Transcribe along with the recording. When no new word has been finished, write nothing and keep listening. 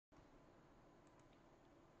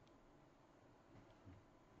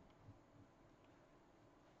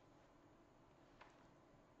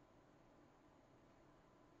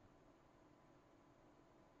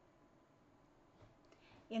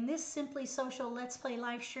In this Simply Social Let's Play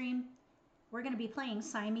live stream, we're going to be playing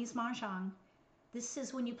Siamese Mah Jongg. This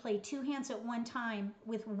is when you play two hands at one time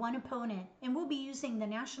with one opponent, and we'll be using the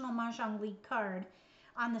National Mahjong League card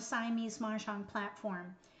on the Siamese Mah Jongg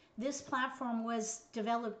platform. This platform was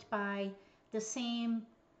developed by the same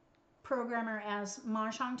programmer as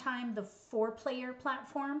Mahjong Time, the 4-player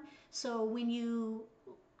platform. So when you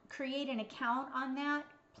create an account on that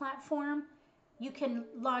platform, you can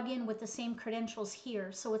log in with the same credentials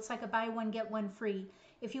here. So it's like a buy one, get one free.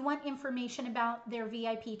 If you want information about their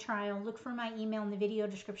VIP trial, look for my email in the video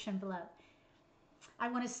description below. I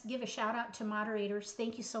want to give a shout out to moderators.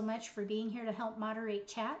 Thank you so much for being here to help moderate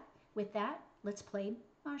chat. With that, let's play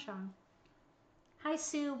Mahjong. Hi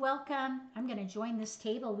Sue, welcome. I'm going to join this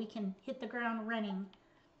table. We can hit the ground running.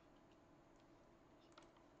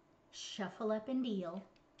 Shuffle up and deal.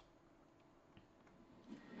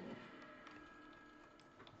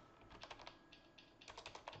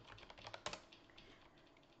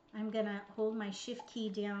 I'm going to hold my shift key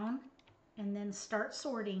down and then start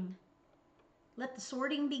sorting. Let the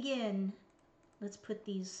sorting begin. Let's put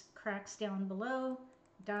these cracks down below,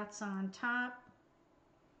 dots on top,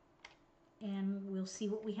 and we'll see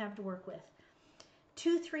what we have to work with.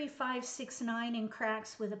 2, 3, 5, 6, 9 in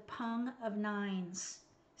cracks with a pung of 9s.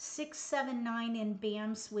 6, 7, 9 in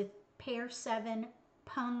bams with pair 7,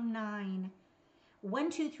 pung 9.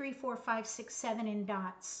 1, 2, 3, 4, 5, 6, 7 in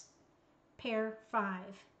dots, pair 5.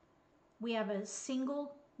 We have a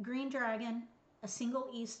single green dragon, a single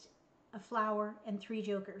east, a flower, and 3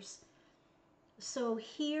 jokers. So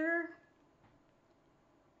here,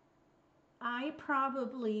 I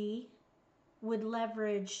probably would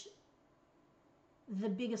leverage the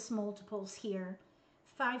biggest multiples here.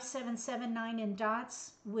 5, 7, 7, 9 in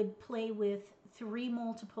dots would play with 3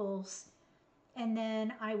 multiples, and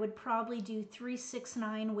then I would probably do 3, 6,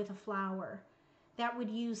 9 with a flower. That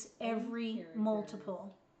would use every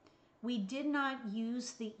multiple. We did not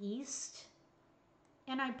use the east,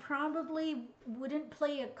 and I probably wouldn't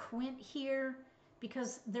play a quint here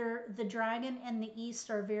because the dragon and the east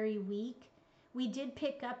are very weak. We did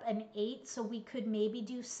pick up an 8, so we could maybe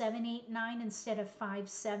do 7, 8, 9 instead of 5,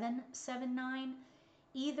 7, 7, 9.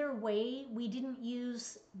 Either way, we didn't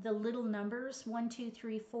use the little numbers, 1, 2,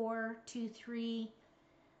 3, 4, 2, 3.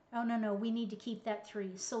 Oh, no, we need to keep that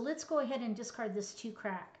 3. So let's go ahead and discard this 2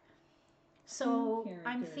 crack. So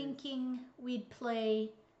I'm thinking we'd play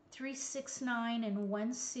 3, 6, 9 and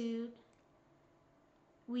 1 suit.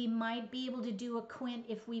 We might be able to do a quint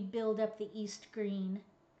if we build up the east green.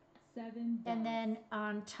 7 dots. And then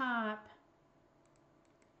on top,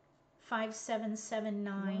 5, 7, 7,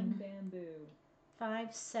 9. 1 bamboo.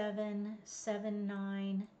 5, 7, 7,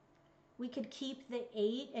 9. We could keep the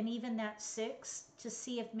 8 and even that 6 to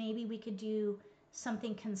see if maybe we could do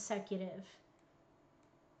something consecutive.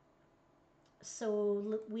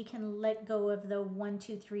 So we can let go of the 1,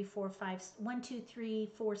 2, 3, 4, 5, 1, 2, 3,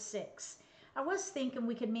 4, 6. I was thinking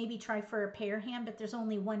we could maybe try for a pair hand, but there's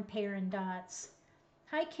only 1 pair in dots.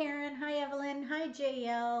 Hi Karen, hi Evelyn, hi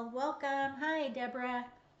JL, welcome, hi Deborah.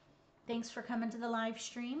 Thanks for coming to the live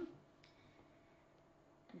stream.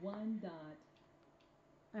 1 dot.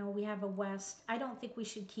 Oh, we have a west. I don't think we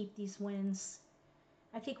should keep these wins.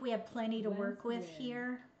 I think we have plenty to work with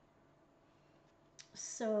here.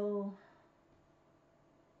 So,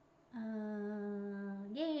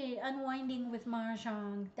 yay, unwinding with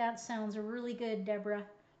Mahjong. That sounds really good, Deborah.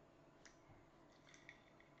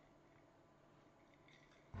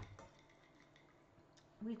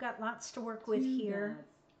 We've got lots to work with here.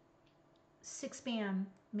 Dots. 6 bam.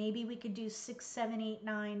 Maybe we could do 6, 7, 8,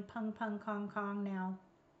 9. Pung, pung, kong, kong now.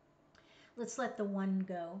 Let's let the 1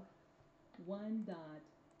 go. 1 dot.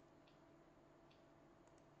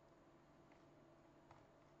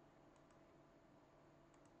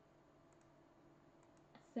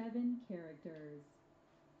 Seven characters.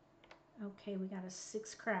 Okay, we got a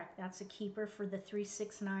 6 crack. That's a keeper for the 3,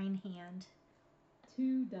 6, 9 hand.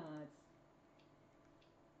 2 dots.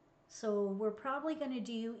 So we're probably going to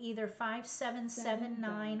do either 5, 7, 7,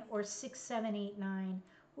 9 or 6, 7, 8, 9.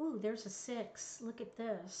 Ooh, there's a 6. Look at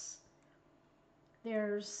this.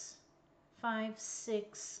 There's 5,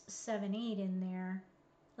 6, 7, 8 in there.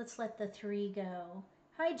 Let's let the 3 go.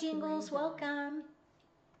 Hi Jingles, welcome.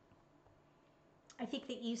 I think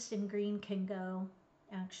the east and green can go,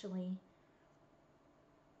 actually.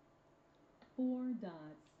 4 dots.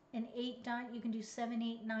 An 8 dot, you can do 7,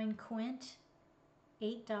 8, 9 quint.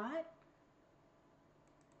 8 dot.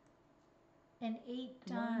 An 8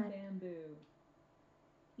 dot. 1 bamboo.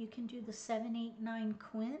 You can do the 7, 8, 9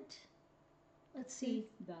 quint. Let's see.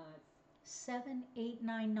 6 dots. 7, 8,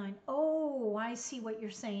 9, 9. Oh, I see what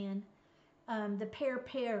you're saying. the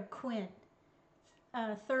pair, quint.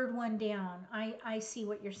 Third one down. I see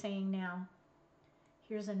what you're saying now.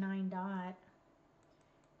 Here's a 9 dot.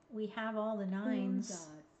 We have all the 9s. 4 dots.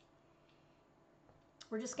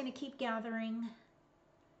 We're just going to keep gathering.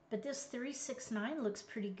 But this 3, 6, 9 looks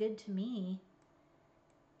pretty good to me.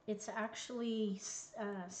 It's actually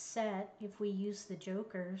set if we use the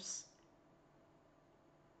jokers.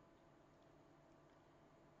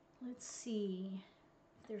 Let's see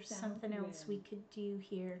if there's South something else we wind. could do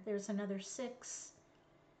here. There's another 6.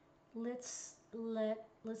 Let's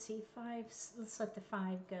see, 5. Let's let the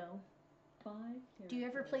 5 go. 5 Do you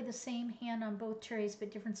ever characters. play the same hand on both trays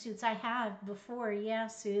but different suits? I have before, yeah,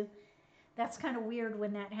 Sue. That's kind of weird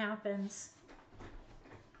when that happens.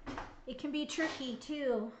 It can be tricky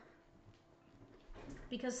too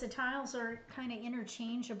because the tiles are kind of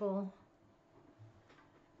interchangeable.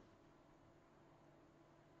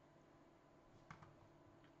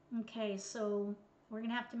 Okay, so we're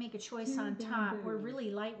gonna have to make a choice 2 on top. We're bamboos.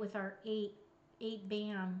 really light with our 8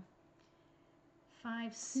 bam.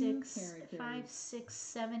 5, 2 6, characters. 5, 6,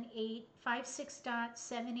 7, 8, 5, 6 dot,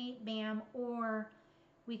 7, 8 bam, or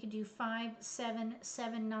we could do 5, 7,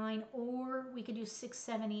 7, 9, or we could do 6,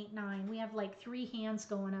 7, 8, 9. We have like 3 hands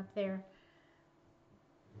going up there.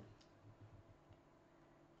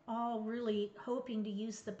 All really hoping to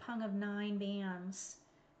use the pung of 9 bams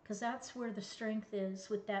because that's where the strength is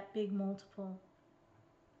with that big multiple.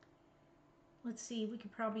 Let's see, we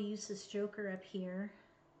could probably use this joker up here.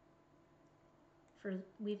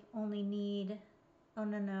 We only need, oh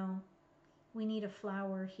no, we need a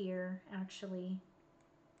flower here actually.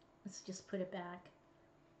 Let's just put it back.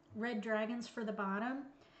 Red dragons for the bottom.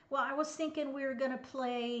 Well, I was thinking we were gonna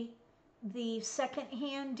play the second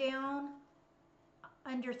hand down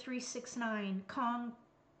under 3, 6, 9, Kong,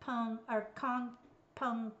 Pung, or Kong,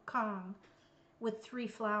 Pung, Kong with 3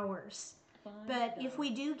 flowers. 5 But if dots. we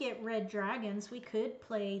do get red dragons, we could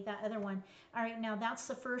play that other one. All right, now that's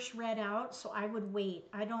the first red out, so I would wait.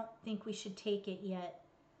 I don't think we should take it yet.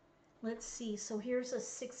 Let's see, so here's a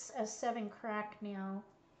 7 crack now.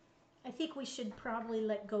 I think we should probably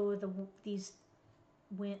let go of the East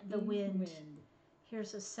wind.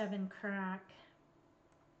 Here's a 7 crack.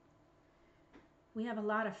 We have a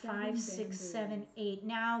lot of 5, 6, bamboos. 7, 8.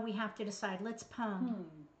 Now we have to decide. Let's pung. Pung.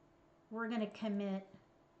 We're gonna commit.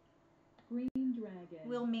 Green dragon.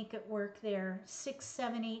 We'll make it work there. 6,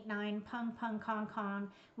 7, 8, 9. Pung, pung, kong, kong.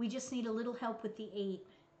 We just need a little help with the 8.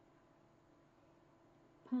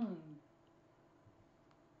 Pung.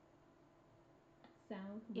 South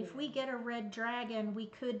If we wind. get a red dragon, we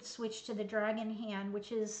could switch to the dragon hand,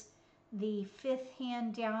 which is the 5th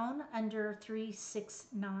hand down under 3, 6,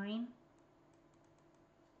 9.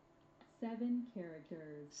 7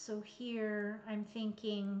 characters. So here I'm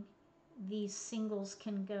thinking these singles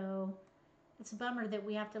can go. It's a bummer that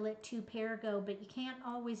we have to let 2 pair go, but you can't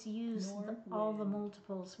always use all the Northwind.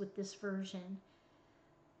 multiples with this version.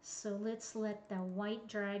 So let's let the white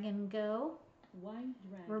dragon go. White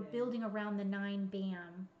dragon. We're building around the 9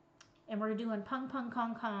 bam. And we're doing pung, pung,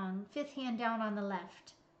 kong, kong. 5th hand down on the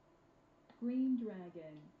left. Green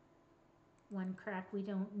dragon. 1 crack we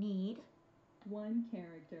don't need. 1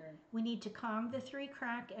 character. We need to kong the 3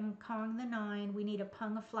 crack and kong the 9. We need a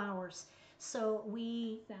pung of flowers. So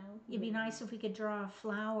South it'd be wind. nice if we could draw a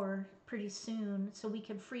flower pretty soon so we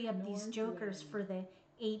could free up these North jokers wind. for the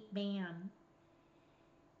 8 bam.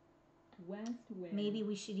 West wind. Maybe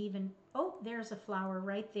we should even, oh, there's a flower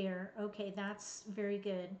right there. Okay, that's very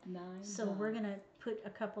good. 9 So dots. we're gonna put a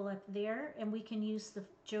couple up there and we can use the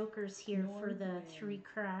jokers here for North the wind. 3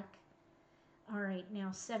 crack. All right,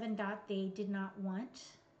 now 7 dot they did not want.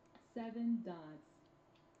 7 dots.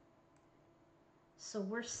 So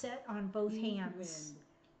we're set on both East hands. wind.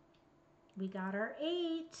 We got our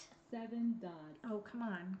 8. 7 dots. Oh, come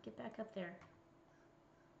on, get back up there.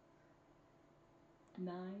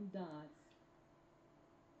 9 dots.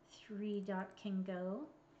 3 dot can go.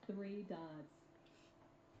 3 dots.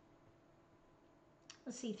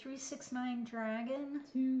 Let's see, 3, 6, 9 dragon.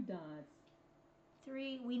 2 dots.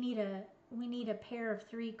 3, we need a pair of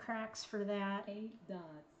 3 cracks for that. 8 dots.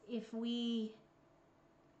 If we,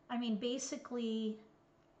 I mean, basically,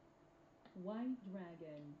 White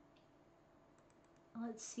dragon.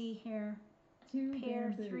 let's see here. 2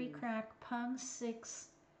 Pair, 3 bamboos. crack, pung 6,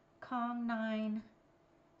 kong 9.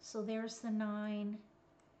 So there's the 9.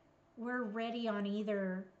 We're ready on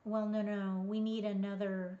either. Well, no, we need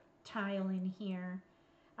another tile in here.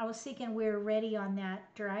 I was thinking we were ready on that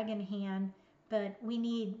dragon hand, but we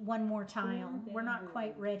need one more tile. We're not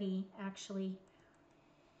quite ready, actually.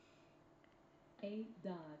 8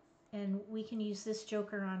 dots. And we can use this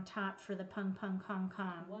joker on top for the pung pung kong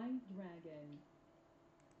kong. White dragon.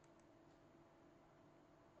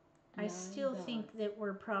 I 9 still dots. think that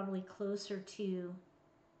we're probably closer to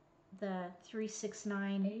the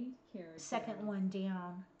 369 8 characters. second one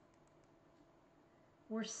down.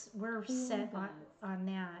 We're 4 set dots. on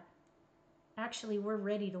that. Actually, we're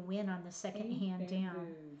ready to win on the second 8 hand down.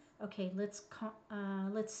 bamboos. Okay,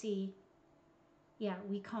 let's see. Yeah,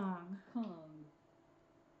 we Kong. Kong.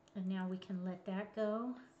 And now we can let that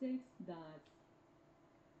go. 6 dots.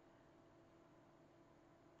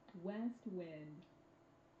 West wind.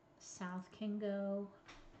 South can go.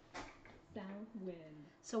 South wind.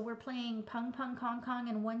 So we're playing pung pung kong kong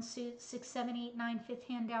in one suit, 6, 7, 8, 9, fifth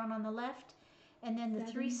hand down on the left. And then the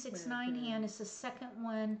 7 3, 6, 9 characters. hand is the second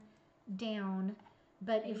one down.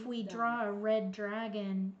 But if 8 we dots. draw a red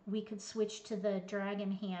dragon, we could switch to the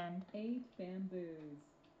dragon hand. 8 bamboos.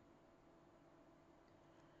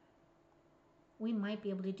 We might be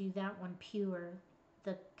able to do that one pure,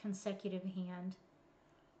 the consecutive hand.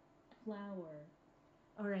 Flower.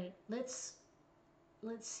 All right, let's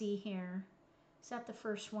see here. Is that the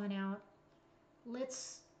first one out?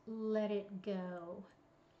 Let's let it go.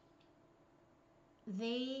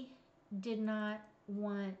 They did not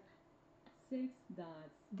want 6 dots.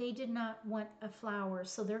 they did not want a flower,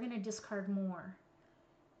 so they're going to discard more.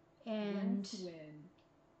 And West wind.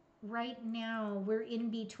 right now we're in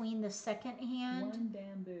between the second hand 1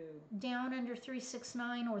 bamboo. down under 3, 6,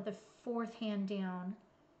 9 or the fourth hand down.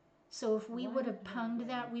 So if we White would have punged dragon.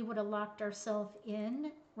 that, we would have locked ourselves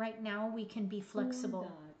in. Right now we can be 4 flexible.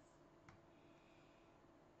 dots.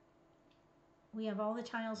 We have all the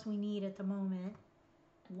tiles we need at the moment.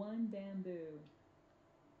 1 bamboo.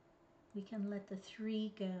 We can let the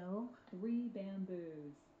 3 go. 3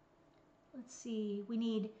 bamboos. Let's see, we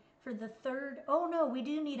need for the third, oh no, we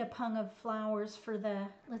do need a pung of flowers for the,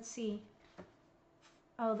 let's see.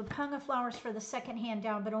 Oh, the pung of flowers for the second hand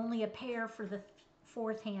down, but only a pair for the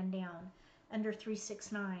fourth hand down under 3,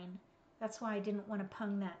 6, 9. That's why I didn't want to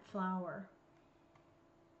pung that flower.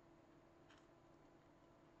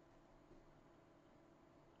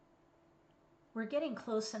 We're getting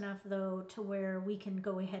close enough though to where we can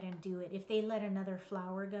go ahead and do it if they let another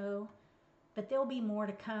flower go, but there'll be more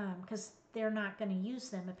to come because they're not going to use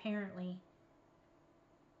them apparently.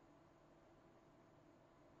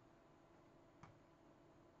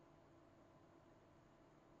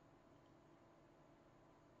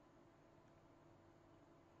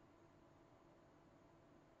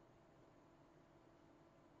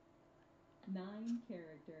 Nine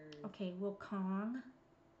characters. Okay, we'll Kong.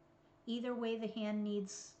 Either way, the hand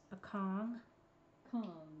needs a Kong. Kong.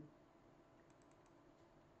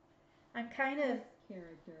 I'm kind of 6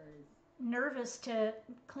 characters. nervous to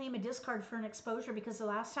claim a discard for an exposure because the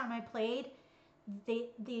last time I played,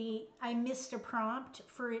 I missed a prompt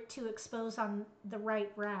for it to expose on the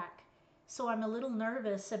right rack. So I'm a little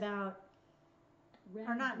nervous about, Red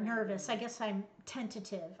or not dragon. nervous, I guess I'm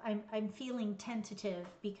tentative. I'm feeling tentative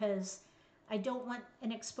because I don't want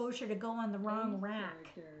an exposure to go on the wrong 8 rack.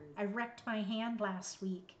 characters. I wrecked my hand last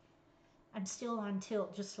week. I'm still on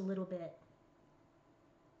tilt just a little bit.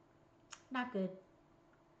 Not good.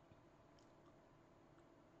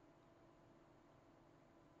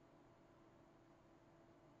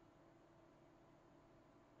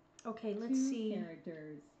 Okay, let's 2 see.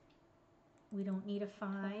 characters. We don't need a 5.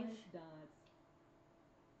 5 dots.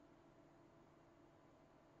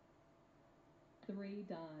 3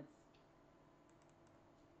 dots.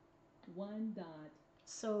 1 dot.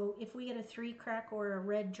 So if we get a 3 crack or a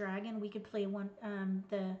red dragon, we could play one.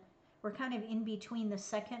 We're kind of in between the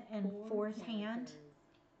second and 4 fourth hand. characters.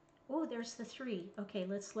 Oh, there's the 3. Okay,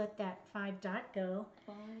 let's let that 5 dot go.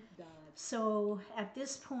 5 dots. So at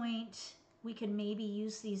this point, we could maybe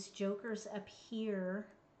use these jokers up here.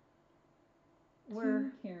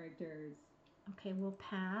 2 characters. Okay, we'll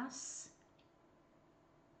pass.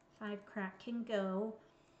 5 crack can go.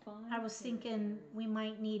 5 I was thinking characters. we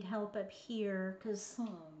might need help up here because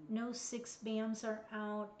Kong. no 6 bams are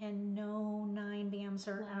out and no 9 bams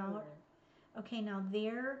are Flower. out. Okay, now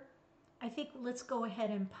there, I think let's go ahead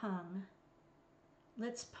and pung.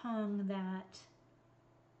 Let's pung that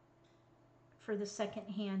for the second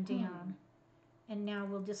hand Pung. down. And now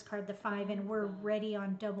we'll discard the 5 and 5 we're dots. ready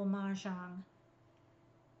on double Mah Jongg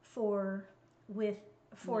for 9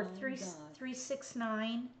 3, dots. 3, 6,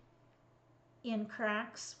 9 in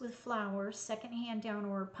cracks with flowers, second hand down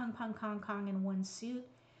or pung pung kong kong in one suit.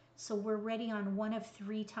 So we're ready on one of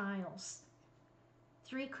 3 tiles.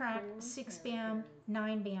 3 crack, 4 6 bam, characters.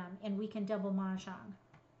 9 bam, and we can double Mah Jongg.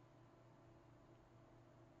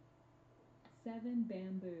 7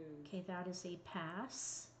 bamboos. Okay, that is a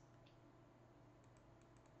pass.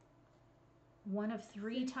 one of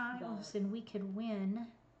 3 6 tiles, dots. and we could win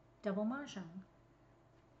double mahjong.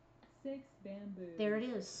 6 bamboo. There it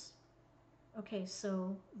is. Okay,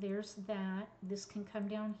 so there's that. This can come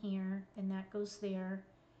down here, and that goes there,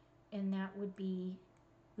 and that would be,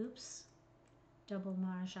 oops, double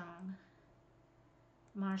mahjong.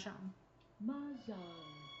 Mahjong. Mahjong.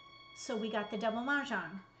 So we got the double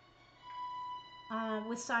mahjong.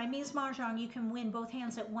 With Siamese Mah Jongg, you can win both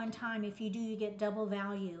hands at one time. If you do, you get double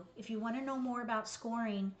value. If you want to know more about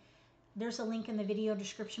scoring, there's a link in the video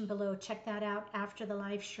description below. Check that out after the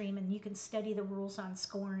live stream, and you can study the rules on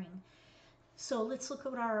scoring. So let's look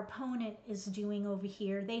at what our opponent is doing over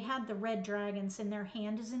here. They had the red dragons, and their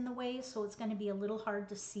hand is in the way, so it's going to be a little hard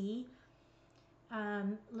to see.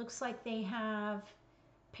 Looks like they have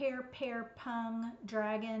pair, pung,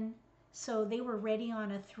 dragon. So they were ready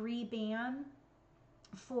on a 3 bam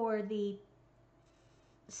for the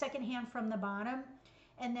second hand from the bottom,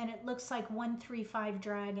 and then it looks like 1 3 5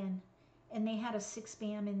 dragon, and they had a 6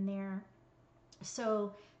 bam in there.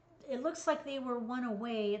 So it looks like they were 1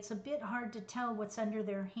 away. It's a bit hard to tell what's under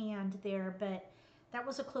their hand there, but that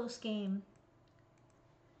was a close game.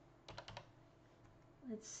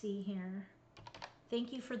 Let's see here.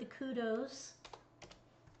 Thank you for the kudos.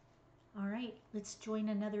 All right, let's join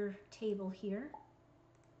another table here.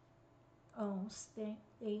 Oh,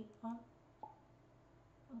 oh,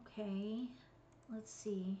 okay, let's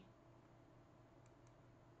see.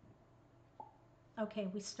 Okay,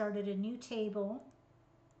 we started a new table.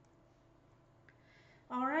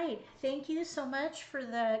 All right, thank you so much for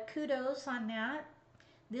the kudos on that.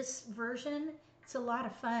 This version, it's a lot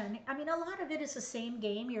of fun. I mean, a lot of it is the same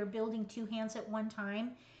game. You're building 2 hands at one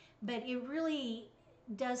time, but it really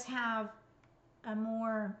does have a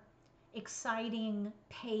more exciting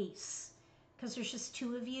pace because there's just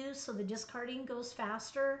 2 of you, so the discarding goes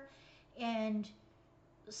faster, and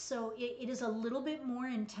so it is a little bit more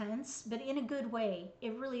intense, but in a good way.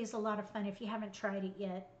 It really is a lot of fun if you haven't tried it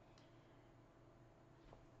yet.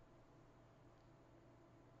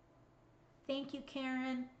 Thank you,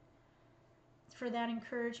 Karen, for that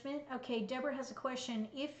encouragement. Okay, Deborah has a question.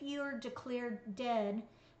 If you're declared dead,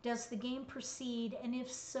 does the game proceed? And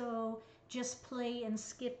if so, just play and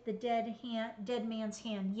skip the dead man's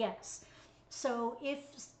hand? Yes. So if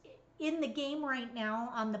in the game right now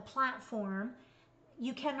on the platform,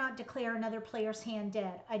 you cannot declare another player's hand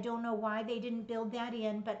dead. I don't know why they didn't build that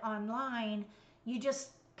in, but online, you just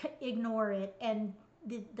ignore it, and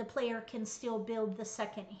the player can still build the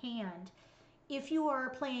second hand. If you are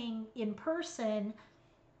playing in person,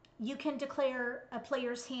 you can declare a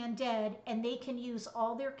player's hand dead, and they can use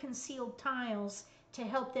all their concealed tiles to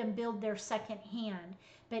help them build their second hand.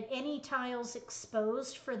 But any tiles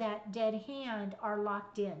exposed for that dead hand are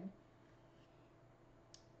locked in.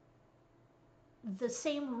 The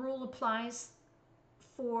same rule applies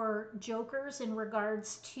for jokers in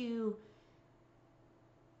regards to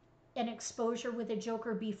an exposure with a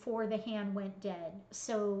joker before the hand went dead.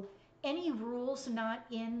 So any rules not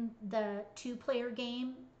in the 2-player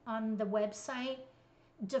game on the website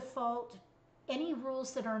default, any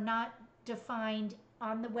rules that are not defined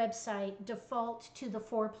on the website default to the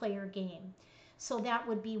 4-player game. So that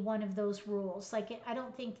would be one of those rules. Like, I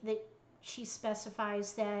don't think that she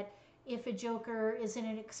specifies that if a joker is in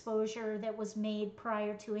an exposure that was made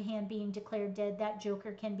prior to a hand being declared dead, that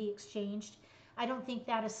joker can be exchanged. I don't think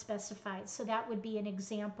that is specified. So that would be an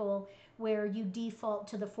example where you default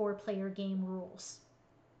to the 4-player game rules.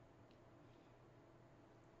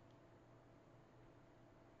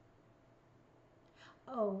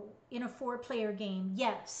 Oh, in a 4-player game,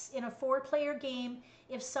 yes. In a 4-player game,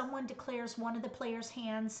 if someone declares one of the player's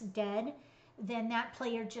hands dead, then that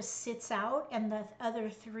player just sits out and the other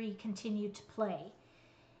 3 continue to play.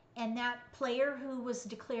 And that player who was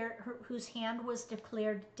declared, whose hand was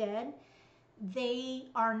declared dead, they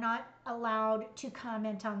are not allowed to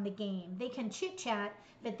comment on the game. They can chit chat,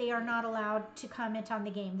 but they are not allowed to comment on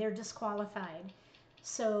the game. They're disqualified.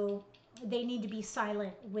 So they need to be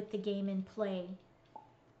silent with the game in play.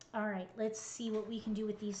 All right, let's see what we can do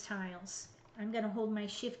with these tiles. I'm going to hold my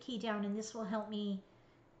shift key down, and this will help me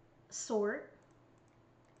sort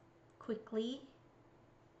quickly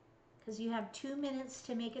because you have 2 minutes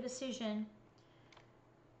to make a decision.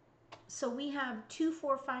 So we have 2,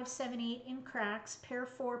 4, 5, 7, 8 in cracks, pair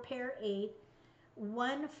 4, pair 8,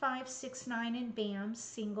 1, 5, 6, 9 in bams,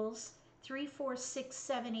 singles, 3, 4, 6,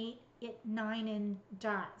 7, 8, 9 in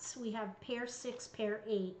dots. We have pair 6, pair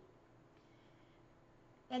 8.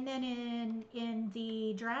 And then in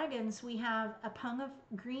the dragons, we have a pung of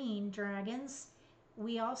green dragons.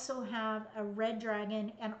 We also have a red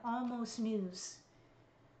dragon and almost news.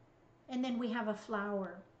 And then we have a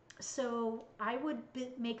flower. So I would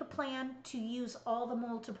make a plan to use all the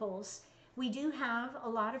multiples. We do have a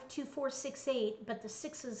lot of 2, 4, 6, 8, but the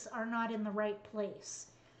sixes are not in the right place.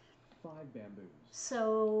 5 bamboos.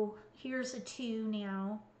 So here's a 2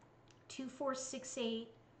 now. 2, 4, 6, 8.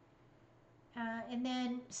 And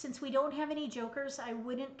then since we don't have any jokers, I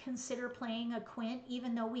wouldn't consider playing a quint,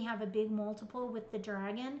 even though we have a big multiple with the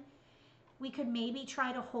dragon. We could maybe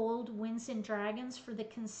try to hold winds and dragons for the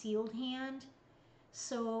concealed hand.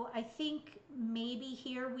 So I think maybe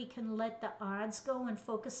here we can let the odds go and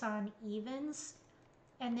focus on evens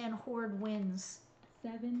and then hoard wins.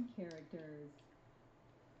 7 characters.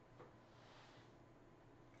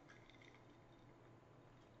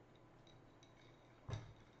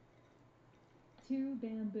 Two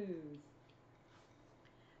bamboos.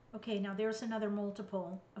 Okay, now there's another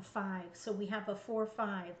multiple of 5. So we have a 4,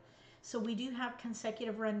 5. So we do have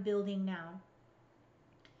consecutive run building now.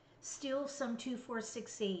 Still some 2, 4,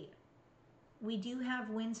 6, 8. We do have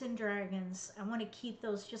winds and dragons. I want to keep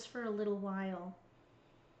those just for a little while.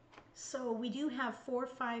 So we do have 4,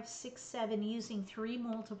 5, 6, 7 using 3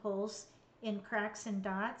 multiples in cracks and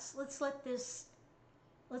dots. Let's let the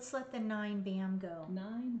 9 bam go.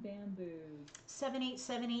 9 bamboos. 7, 8,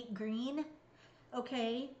 7, 8 green.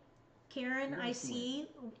 Okay, Karen, I see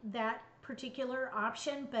that particular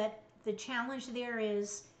option, but the challenge there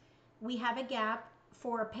is we have a gap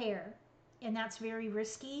for a pair, and that's very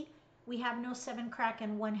risky. We have no 7 crack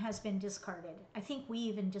and 1 has been discarded. I think we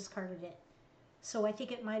even discarded it. So I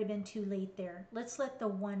think it might have been too late there. Let's let the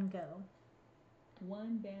 1 go.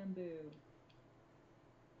 1 bamboo.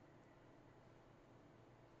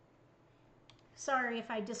 Sorry if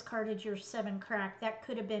I discarded your 7 crack. That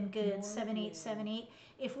could have been good. More 7, 8, 7, 8.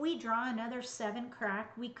 If we draw another 7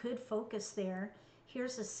 crack, we could focus there.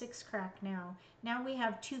 Here's a 6 crack now. Now we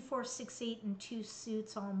have 2, 4, 6, 8 and 2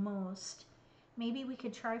 suits almost. Maybe we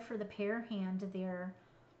could try for the pair hand there.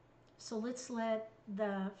 So let's let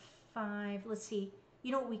the 5, let's see.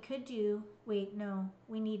 You know what we could do? Wait, no.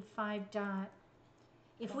 We need 5 dot.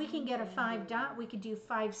 If we can get a 5 dot, we could do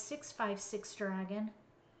 5, 6, 5, 6 dragon.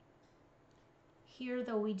 Here,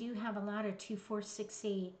 though, we do have a lot of 2, 4, 6,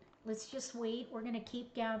 8. Let's just wait. We're going to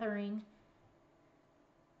keep gathering.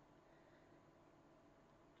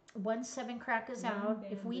 1 7 crack is out.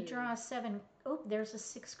 If we draw a 7, oh, there's a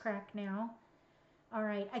 6 crack now. All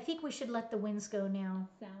right, I think we should let the winds go now.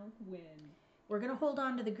 South wind. We're going to hold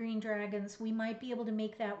on to the green dragons. We might be able to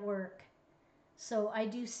make that work. So I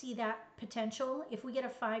do see that potential. If we get a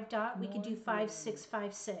 5 dot, we could do 5, 6,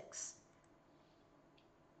 5, 6.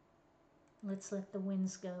 Let's let the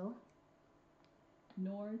winds go.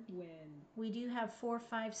 North wind. We do have 4,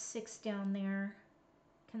 5, 6 down there.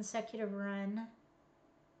 Consecutive run.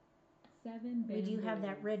 7 We do have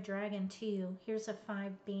that red dragon too. Here's a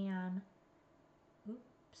 5 bam.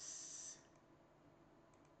 Oops.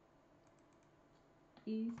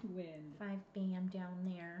 East wind. 5 bam down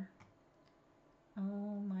there.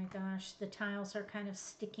 Oh my gosh, the tiles are kind of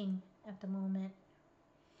sticking at the moment.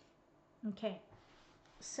 Okay,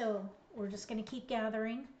 so we're just going to keep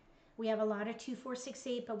gathering. We have a lot of 2, 4, 6,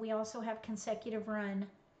 8, but we also have consecutive run.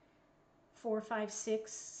 4, 5,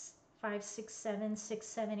 6, 5, 6, 7, 6,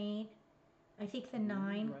 7, 8. I think the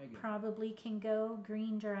 9 probably can go.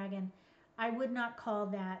 Green dragon. I would not call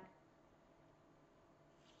that.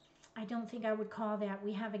 I don't think I would call that.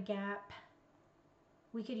 We have a gap.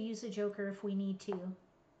 We could use a joker if we need to.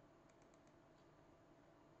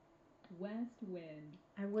 West wind.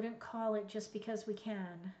 I wouldn't call it just because we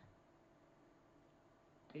can.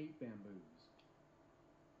 8 bamboos.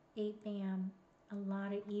 8 bam. A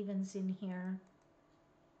lot of evens in here.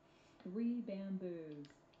 3 bamboos.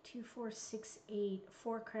 2, 4, 6, 8.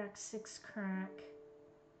 4 crack, 6 crack.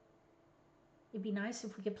 It'd be nice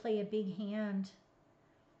if we could play a big hand.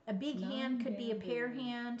 A big hand could be a pair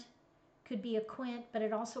hand, could be a quint, but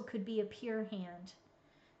it also could be a pure hand.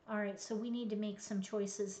 All right, so we need to make some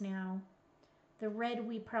choices now. The red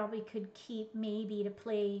we probably could keep maybe to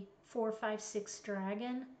play 4, 5, 6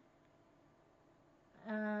 dragon.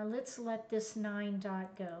 Let's let this 9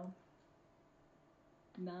 dot go.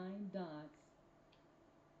 9 dots.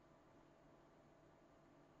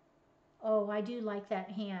 Oh, I do like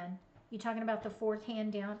that hand. You talking about the 4th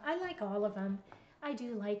hand down? I like all of them. I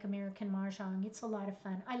do like American Mah Jongg. It's a lot of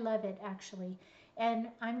fun. I love it, actually. And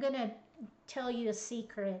I'm going to tell you a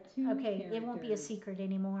secret. Okay, it won't be a secret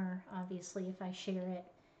anymore, obviously, if I share it.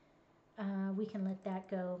 We can let that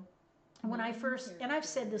go. When I first, and I've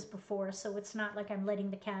said this before, so it's not like I'm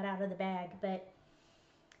letting the cat out of the bag, but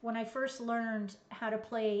when I first learned how to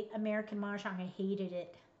play American Mah Jongg, I hated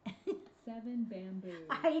it. 7 bamboos.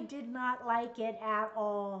 I did not like it at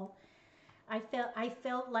all. I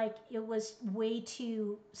felt like it was way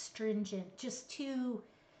too stringent, just too.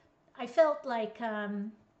 I felt like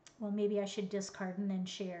well, maybe I should discard and then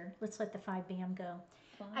share. Let's let the 5 bam go.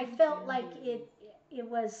 I 5 felt like bamboos. it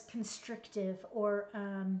was constrictive, or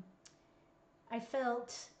I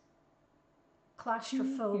felt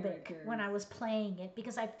claustrophobic when I was playing it,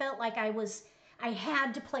 because I felt like I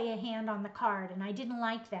had to play a hand on the card, and I didn't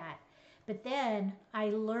like that. But then I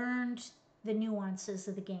learned the nuances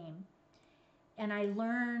of the game, and I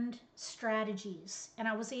learned strategies, and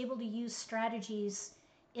I was able to use strategies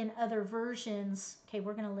in other versions. Okay,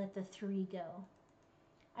 we're going to let the 3 go.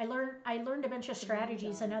 I learned a bunch of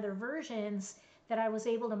strategies in other versions that I was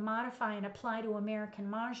able to modify and apply to American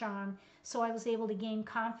Mahjong, so I was able to gain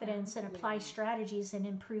confidence and apply strategies and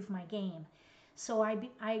improve my game. So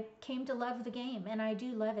I came to love the game, and I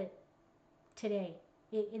do love it today.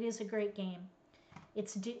 It is a great game.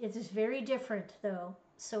 It is very different, though.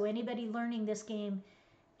 So anybody learning this game,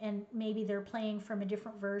 and maybe they're playing from a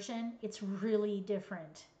different version, it's really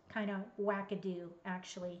different. Kind of wackadoo,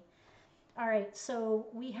 actually. All right, so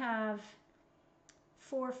we have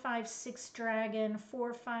 4, 5, 6 dragon,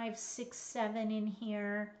 4, 5, 6, 7 in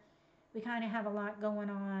here. We kind of have a lot going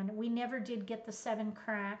on. We never did get the 7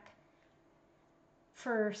 crack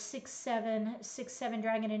for 6, 7, 6, 7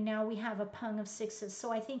 dragon, and now we have a pung of 6s.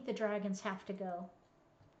 So I think the dragons have to go.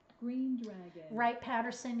 Green dragon.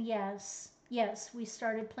 Wright-Patterson, yes. Yes, I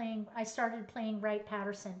started playing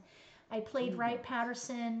Wright-Patterson. I played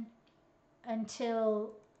Wright-Patterson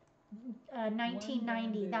until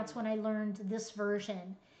 1990. That's when I learned this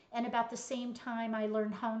version. And about the same time I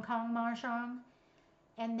learned Hong Kong Mahjong.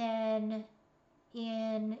 And then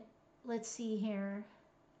in, let's see here,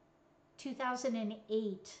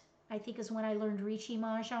 2008, I think, is when I learned Ricci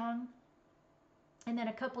Mahjong. And then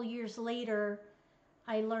a couple years later,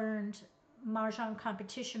 I learned Mahjong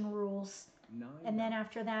competition rules. And then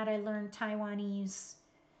after that, I learned Taiwanese.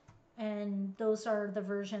 And those are the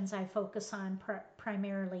versions I focus on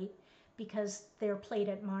primarily, because they're played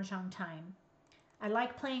at Mahjong time. I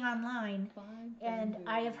like playing online, and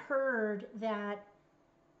I have heard that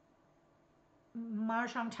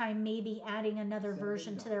Mahjong time may be adding another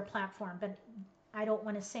version to their platform, but I don't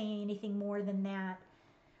want to say anything more than that.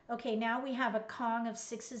 Okay, now we have a Kong of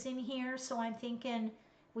 6s in here, so I'm thinking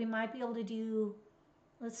we might be able to do,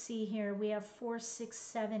 let's see here, we have 4, 6,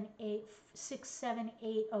 7, 8, 6, 7,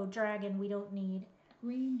 8. Oh, dragon we don't need.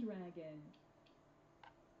 Green dragon.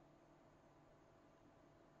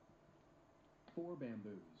 4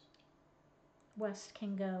 bamboos. West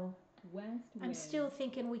can go. West wind. I'm still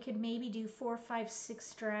thinking we could maybe do 4, 5,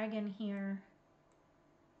 6 dragon here.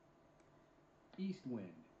 East wind.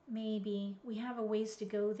 Maybe. We have a ways to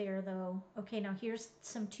go there, though. Okay, now here's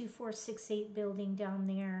some 2, 4, 6, 8 building down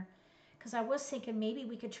there. Because I was thinking maybe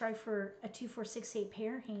we could try for a 2, 4, 6, 8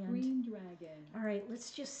 pair hand. Green dragon. All right,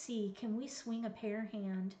 let's just see. Can we swing a pair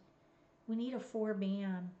hand? We need a 4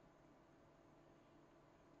 bam.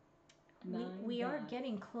 We are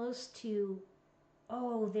getting close to,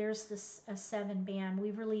 oh, there's this a 7 bam.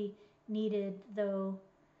 We really needed, though,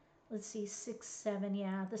 let's see, 6, 7.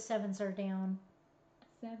 Yeah, the 7s are down.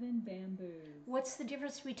 7 bamboos. What's the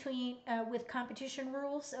difference between with competition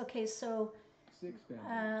rules? Okay, so 6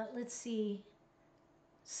 bamboos. let's see.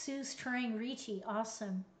 Sue's trying Ricci.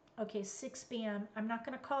 Awesome. Okay, 6 bam. I'm not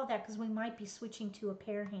going to call that because we might be switching to a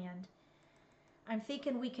pair hand. I'm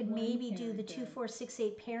thinking we could maybe do the 2, 4, 6,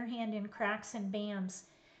 8 pair hand in cracks and bams.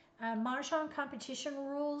 Mahjong competition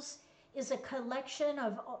rules is a collection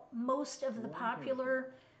of most of the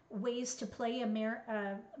popular ways to play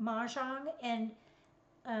Mahjong. And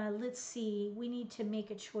let's see, we need to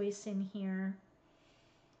make a choice in here.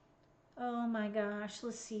 Oh my gosh,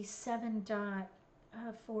 let's see, 7 dot.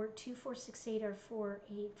 4, 2, 4, 6, 8 or 4,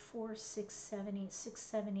 8, 4, 6, 7, 8, 6,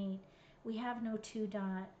 7, 8. We have no 2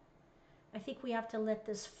 dot. I think we have to let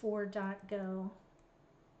this 4 dot go.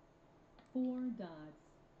 4 dots.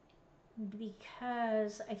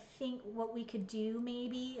 Because I think what we could do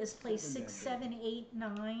maybe is play 6, 7, 8,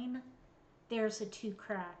 9. There's a 2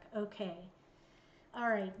 crack. Okay. All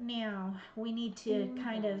right, now we need to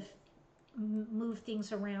kind of move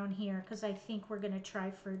things around here, because I think we're going to try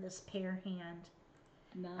for this pair hand.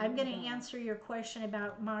 I'm going to answer your question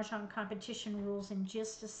about Mahjong competition rules in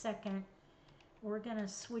just a second. We're going to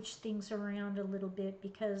switch things around a little bit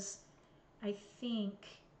because I think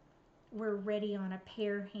we're ready on a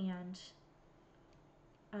pair hand.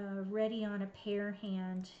 Ready on a pair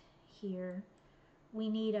hand here. We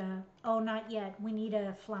need a, oh, not yet. We need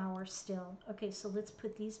a flower still. Okay, so let's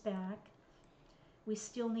put these back. We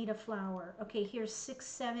still need a flower. Okay, here's 6,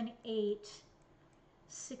 7, 8.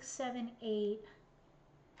 6, 7, 8.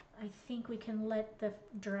 I think we can let the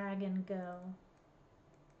dragon go.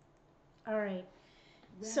 All right.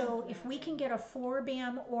 So if we can get a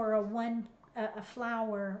 4-bam or a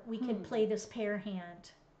flower, we could play this pair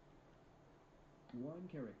hand. 1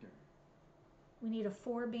 character. We need a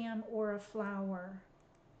 4-bam or a flower.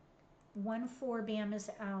 1 4-bam is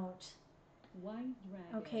out. White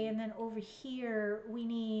dragon. Okay, and then over here we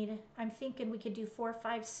need, I'm thinking we could do 4,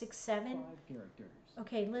 5, 6, 7. 5 characters.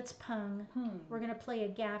 Okay, let's pung. Pung. We're going to play a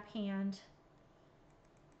gap hand.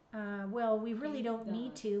 Well, we really 8 don't need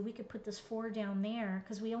dots. to. We could put this 4 down there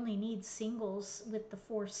because we only need singles with the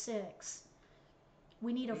 4, 6.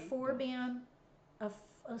 We need a 8 4-bam.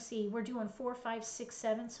 Let's see, we're doing 4, 5, 6,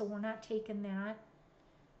 7, so we're not taking that.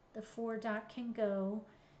 The 4 dot can go.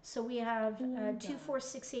 So we have 2, 4,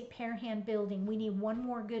 6, 8 pair hand building. We need one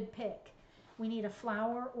more good pick. We need a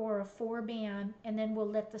flower or a 4-bam, and then we'll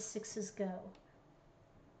let the 6s go.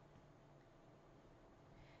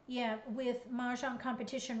 Yeah, with Mahjong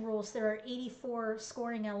competition rules, there are 84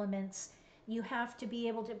 scoring elements. You have to be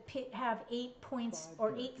able to have 8 points 5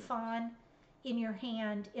 or 8 characters. fawn in your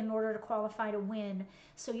hand in order to qualify to win.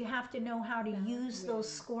 So you have to know how to Back use those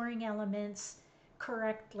win. scoring elements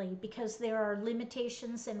correctly because there are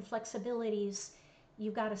limitations and flexibilities.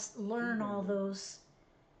 You've got to learn all those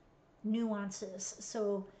nuances.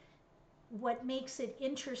 So what makes it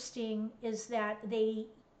interesting is that they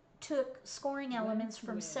took scoring elements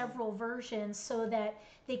from win. several versions so that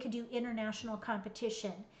they could do international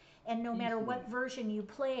competition. And no matter what win. version you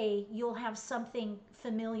play, you'll have something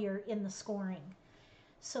familiar in the scoring.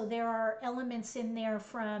 So there are elements in there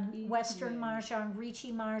from East Western win. Mahjong,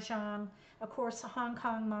 Ricci Mahjong, of course Hong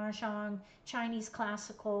Kong Mahjong, Chinese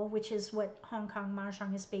Classical, which is what Hong Kong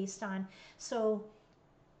Mahjong is based on. So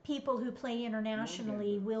people who play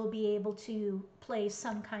internationally will be able to play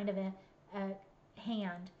some kind of a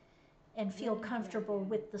hand and feel Red comfortable dragon.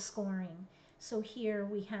 with the scoring. So here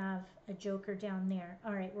we have a joker down there.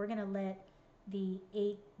 All right, we're going to let the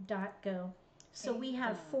 8 dot go. So 8 we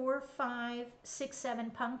have dot. 4, 5, 6,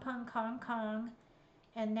 7, pung, pung, kong, kong.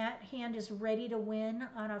 And that hand is ready to win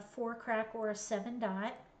on a 4 crack or a 7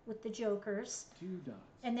 dot with the jokers. 2 dots.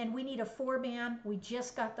 And then we need a 4-bam. We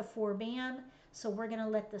just got the 4-bam. So we're going to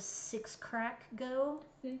let the 6 crack go.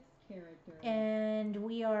 6 characters. And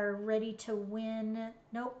we are ready to win.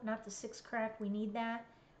 Nope, not the 6 crack. We need that.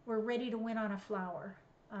 We're ready to win on a flower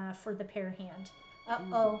for the pair hand. 2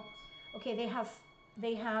 Uh-oh. dots. Okay, they have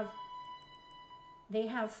they have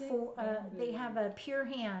a pure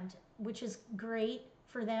hand, which is great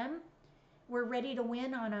for them. We're ready to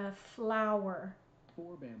win on a flower.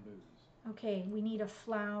 4 bamboos. Okay, we need a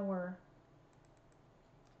flower.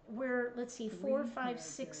 We're, let's see, 4, 3 5,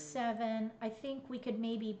 6, characters. 7. I think we could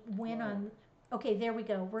maybe win Flower. on. Okay, there we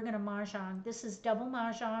go. We're gonna mahjong. This is double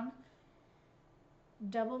mahjong.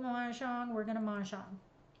 Double mahjong. We're gonna mahjong.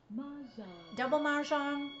 Mahjong. Double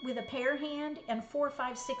mahjong with a pair hand and 4,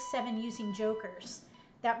 5, 6, 7 using jokers.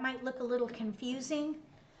 That might look a little confusing.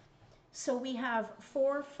 So we have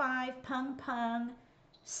 4, 5 pung pung,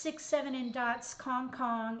 6, 7 in dots kong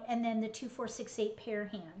kong, and then the 2, 4, 6, 8 pair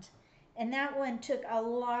hand. And that one took a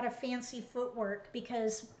lot of fancy footwork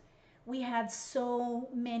because we had so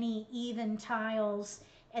many even tiles,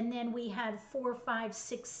 and then we had 4, 5,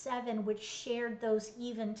 6, 7 which shared those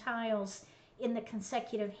even tiles in the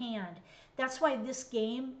consecutive hand. That's why this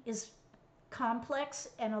game is complex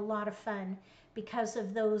and a lot of fun because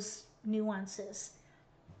of those nuances.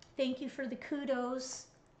 Thank you for the kudos.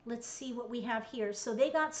 Let's see what we have here. So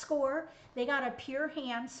they got score. They got a pure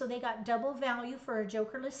hand, so they got double value for a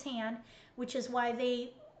jokerless hand, which is why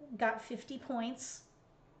they got 50 points.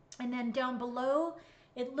 And then down below,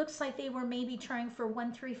 it looks like they were maybe trying for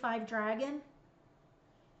 1, 3, 5 dragon,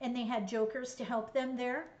 and they had jokers to help them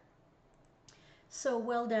there. So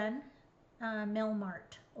well done,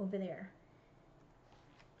 Melmart over there.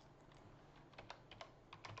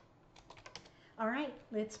 All right,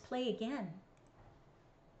 let's play again.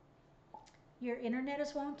 Your internet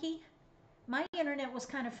is wonky? My internet was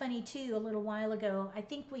kind of funny too a little while ago. I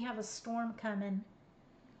think we have a storm coming.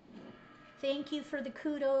 Thank you for the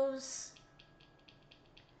kudos.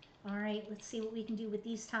 All right, let's see what we can do with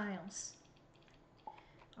these tiles.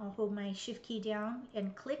 I'll hold my shift key down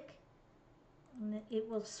and click, and it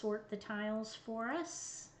will sort the tiles for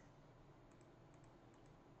us.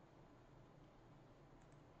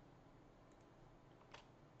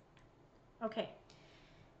 Okay,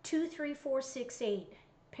 2, 3, 4, 6, 8,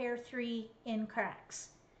 pair 3 in cracks.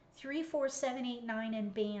 3, 4, 7, 8, 9 in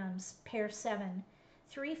bams, pair 7.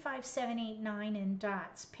 3, 5, 7, 8, 9 in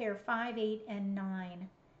dots, pair 5, 8, and 9.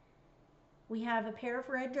 We have a pair of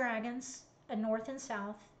red dragons, a north and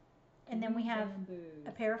south, And then we have bamboos.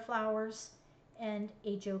 a pair of flowers and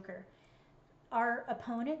a joker. Our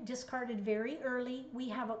opponent discarded very early. We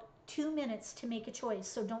have 2 minutes to make a choice,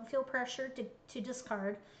 so don't feel pressured to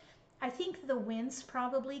discard. I think the winds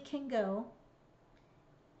probably can go.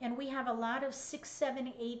 And we have a lot of 6,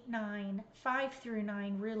 7, 8, 9, 5 through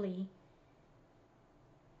 9 really.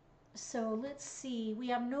 So let's see, we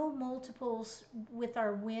have no multiples with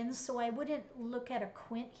our wins, so I wouldn't look at a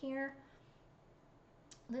quint here.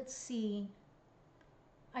 Let's see,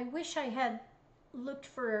 I wish I had looked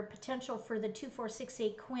for potential for the 2, 4, 6,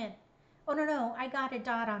 8 quint. Oh no, I got a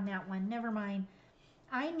dot on that one, never mind.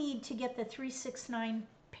 I need to get the 3, 6, 9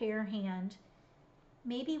 pair hand.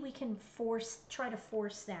 Maybe we can try to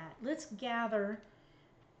force that. Let's gather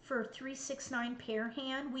for 3, 6, 9 pair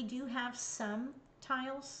hand. We do have some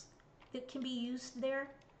tiles that can be used there.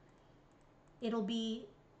 It'll be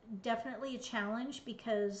definitely a challenge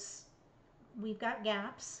because we've got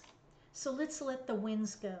gaps. So let's let the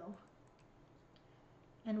winds go.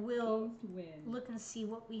 And we'll look and see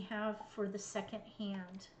what we have for the second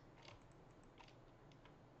hand.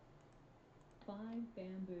 5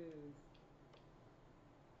 bamboos.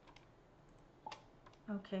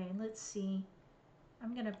 Okay, let's see.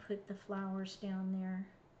 I'm gonna put the flowers down there.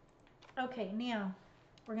 Okay, now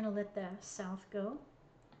we're gonna let the south go.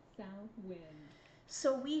 South wind.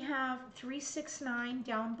 So we have 3, 6, 9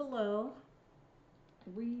 down below.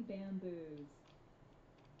 3 bamboos.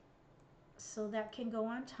 So that can go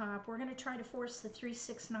on top. We're gonna try to force the 3,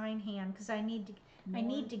 6, 9 hand because I need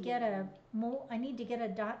to get a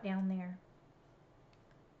dot down there.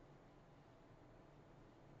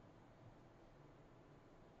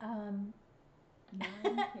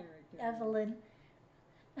 Evelyn.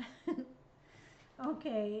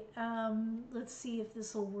 Okay, let's see if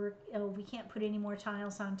this will work. Oh, we can't put any more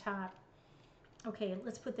tiles on top. Okay,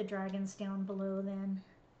 let's put the dragons down below then.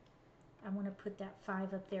 I want to put that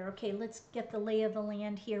 5 up there. Okay, let's get the lay of the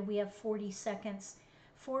land here. We have 40 seconds.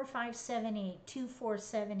 4, 5, 7, 8, 2, 4,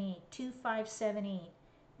 7, 8, 2, 5, 7, 8.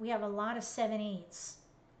 We have a lot of 7, 8s.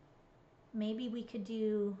 Maybe we could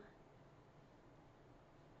do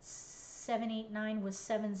 7, 8, 9 with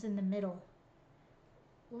 7s in the middle.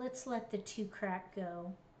 Let's let the 2 crack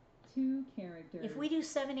go. 2 characters. If we do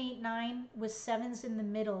 7, 8, 9 with 7s in the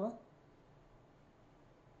middle,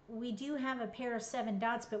 we do have a pair of 7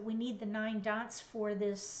 dots, but we need the 9 dots for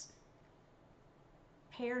this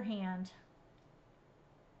pair hand.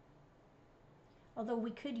 Although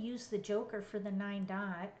we could use the joker for the 9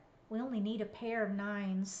 dot. We only need a pair of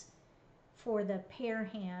 9s for the pair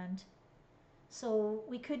hand. So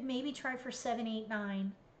we could maybe try for 7, 8,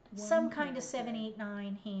 9. Some kind of 7, 8,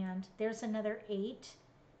 9 hand. There's another 8.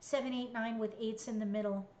 7, 8, 9 with 8s in the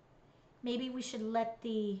middle. Maybe we should let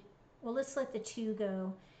let's let the 2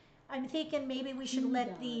 go. I'm thinking maybe we should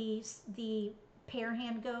let the pair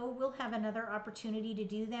hand go. We'll have another opportunity to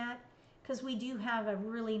do that because we do have a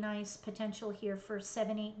really nice potential here for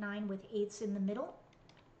 7, 8, 9 with 8s in the middle.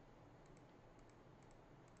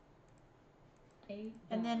 8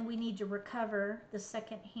 and dots. then we need to recover the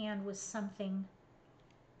second hand with something.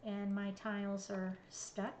 And my tiles are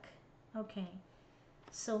stuck. Okay,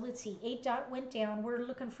 so let's see, 8 dot went down. We're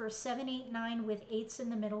looking for 7, 8, 9 with 8s in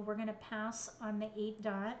the middle. We're gonna pass on the 8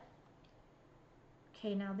 dot.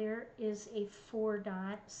 Okay, now there is a 4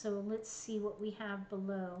 dot, so let's see what we have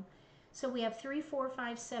below. So we have 3, 4,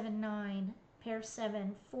 5, 7, 9, pair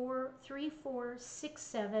 7, 4, 3, 4, 6,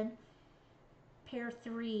 7, pair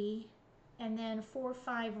 3, and then 4,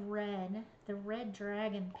 5 red, the red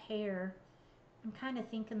dragon pair. I'm kind of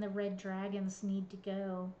thinking the red dragons need to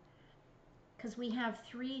go because we have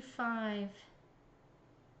 3, 5,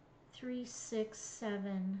 3, 6,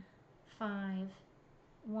 7, 5,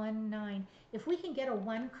 1, 9. If we can get a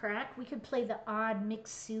 1 crack, we could play the odd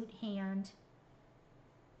mixed suit hand.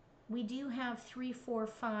 We do have 3, 4,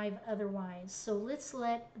 5 otherwise, so let's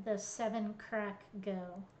let the 7 crack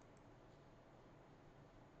go.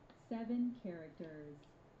 7 characters.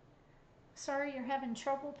 Sorry you're having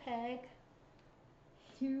trouble, Peg.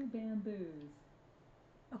 2 bamboos.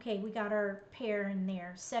 Okay, we got our pair in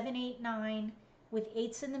there. 7, 8, 9 with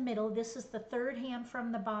 8s in the middle. This is the third hand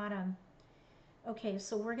from the bottom. Okay,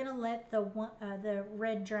 so we're gonna let the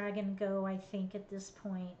red dragon go, I think, at this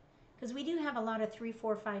point, because we do have a lot of 3,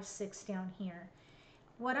 4, 5, 6 down here.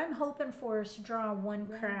 What I'm hoping for is to draw 1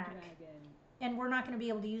 Red crack, dragon. and we're not going to be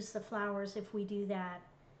able to use the flowers if we do that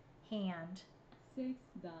hand. 6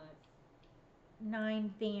 dots.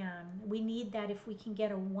 9 bam. We need that if we can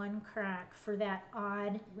get a 1 crack for that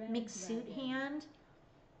odd Red mixed suit dragon. hand.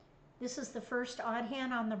 This is the first odd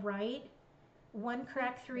hand on the right. 1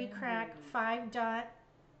 crack, 3 crack, 5 dot.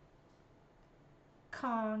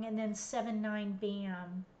 Kong, and then 7, 9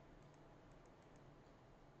 Bam.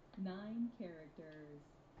 9 characters.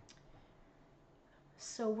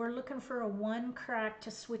 So we're looking for a 1 crack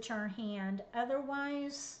to switch our hand.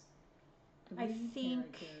 Otherwise, 3 I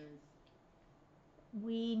think characters.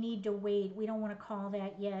 we need to wait. We don't want to call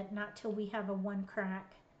that yet, not till we have a 1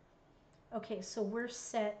 crack. Okay, so we're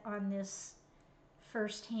set on this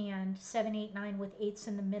first hand, 7, 8, 9 with 8s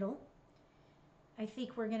in the middle. I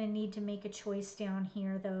think we're going to need to make a choice down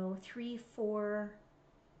here though. 3, 4,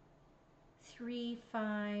 3,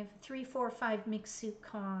 5, 3, 4, 5 mixed suit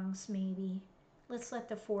Kongs maybe. Let's let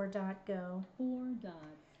the 4 dot go. 4 dots.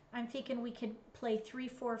 I'm thinking we could play 3,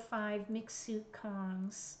 4, 5 mixed suit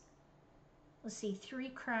Kongs. Let's see, 3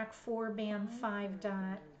 crack, 4 Bam, 5 dot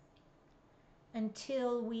characters.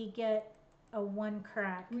 until we get a 1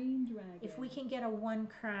 crack. Green dragon. If we can get a 1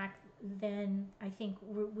 crack, then I think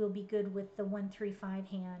we'll be good with the 1, 3, 5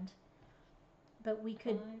 hand. But we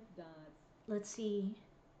could, 5 dots. let's see,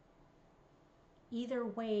 either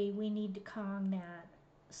way we need to Kong that.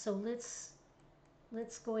 So let's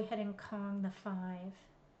go ahead and Kong the 5.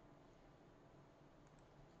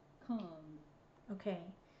 Kong. Okay,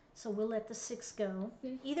 so we'll let the 6 go.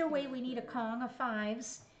 6 Either way we need a characters. Kong of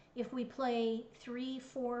 5s. If we play 3,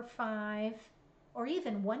 4, 5, or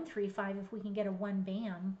even 1, 3, 5 if we can get a 1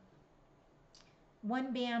 Bam.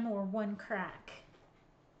 1 Bam or 1 crack.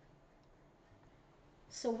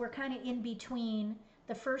 So we're kind of in between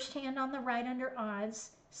the first hand on the right under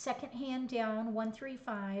odds, second hand down 1, 3,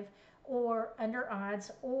 5, or under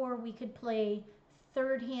odds, or we could play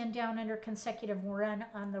third hand down under consecutive run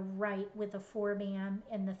on the right with a 4 Bam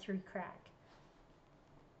and the 3 crack.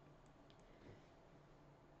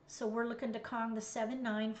 So we're looking to Kong the 7,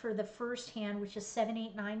 9 for the first hand, which is 7,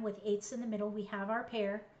 8, 9 with 8s in the middle. We have our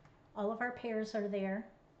pair. All of our pairs are there.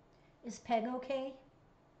 Is Peg okay?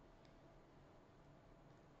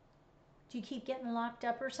 Do you keep getting locked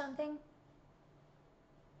up or something?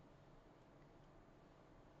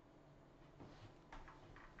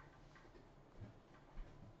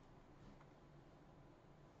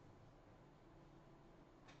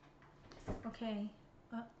 Okay.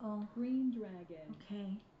 Uh-oh. Green dragon.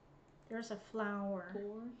 Okay. There's a flower. 4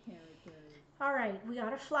 characters. All right, we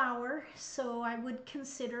got a flower, so I would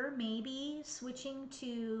consider maybe switching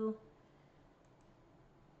to,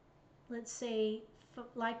 let's say,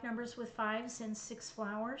 like numbers with 5s and 6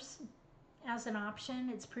 flowers as an option.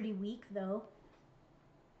 It's pretty weak though.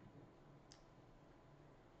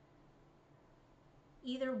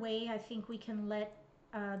 Either way, I think we can let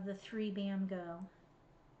the 3 Bam go.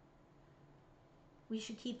 We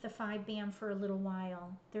should keep the 5 Bam for a little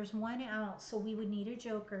while. There's 1 out, so we would need a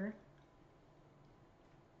joker.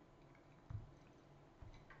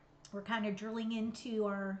 We're kind of drilling into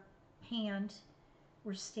our hand.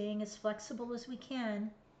 We're staying as flexible as we can.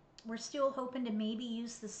 We're still hoping to maybe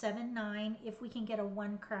use the 7, 9 if we can get a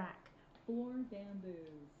 1 crack. 4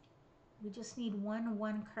 bamboos. We just need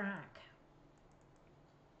 1 crack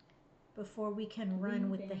before we can run 3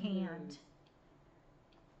 with the hand. bamboos.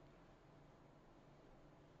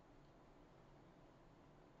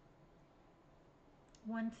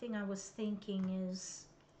 One thing I was thinking is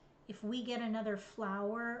if we get another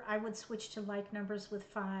flower, I would switch to like numbers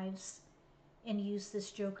with 5s and use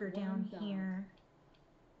this joker 1 down dot. here.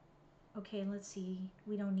 Okay, let's see.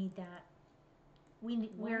 We don't need that.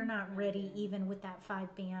 We're 1 not ready dragon. even with that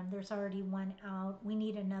 5 Bam. There's already 1 out. We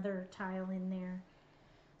need another tile in there.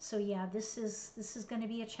 So yeah, this is going to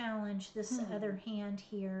be a challenge. This other hand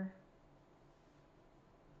here.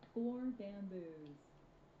 4 bamboos.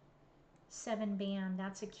 7 Bam.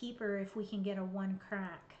 That's a keeper if we can get a 1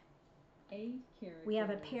 crack. 8 characters. We have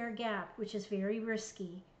a pair gap, which is very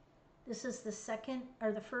risky. This is the second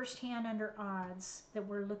or the first hand under odds that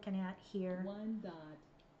we're looking at here. 1 dot.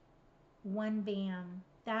 1 Bam.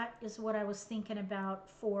 That is what I was thinking about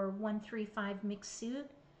for 1, 3, 5 mixed suit.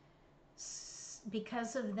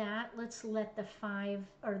 Because of that, let's let the 5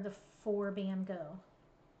 or the 4 Bam go.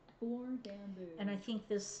 4 bamboos. And I think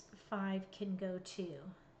this 5 can go too.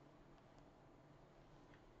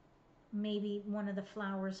 Maybe one of the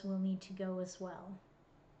flowers will need to go as well.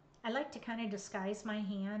 I like to kind of disguise my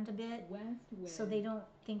hand a bit West wind. so they don't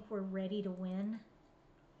think we're ready to win.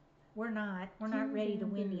 We're not 2 ready to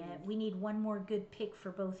win bamboos. yet. We need 1 more good pick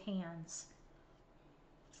for both hands.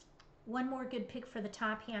 1 more good pick for the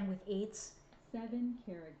top hand with 8s. 7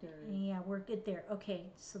 characters. Yeah, we're good there. Okay,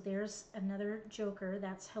 so there's another joker.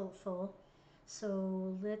 That's helpful.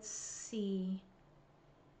 So let's see.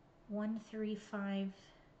 1, 3, 5.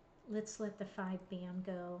 Let's let the 5 Bam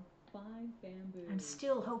go. 5 bamboos. I'm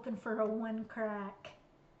still hoping for a 1 crack.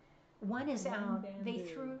 One is One out. They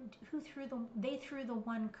bamboo. they threw the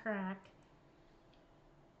one crack.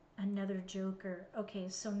 Another joker. Okay,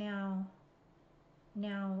 so now we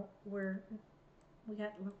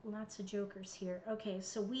got lots of jokers here. Okay,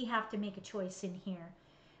 so we have to make a choice in here.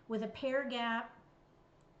 With a pair gap,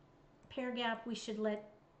 we should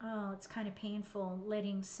let, oh, it's kind of painful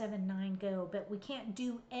letting 7-9 go, but we can't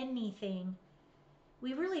do anything.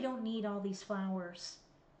 We really don't need all these flowers.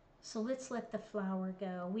 So let's let the flower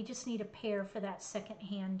go. We just need a pair for that second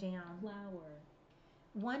hand down. Flower.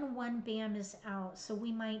 1 bam is out, so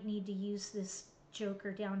we might need to use this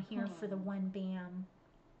joker down here for the 1 bam.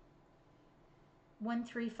 1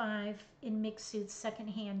 3 5 in mixed suits, second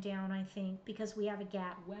hand down, I think, because we have a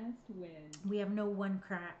gap. West wind. We have no 1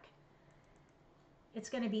 crack. It's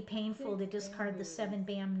going to be painful to 6 discard the bamboos. 7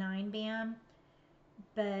 bam, 9 bam,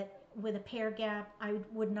 but with a pair gap, I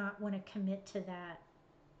would not want to commit to that.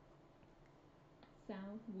 South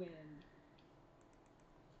wind.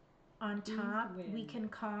 On top, we wind. can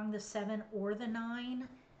Kong the 7 or the 9.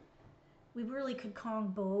 We really could Kong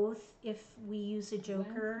both if we use a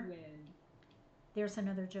joker. West wind. There's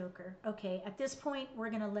another joker. Okay, at this point, we're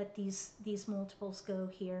going to let these multiples go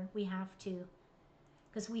here. We have to,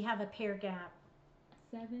 because we have a pair gap.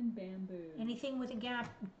 7 bamboos. Anything with a gap,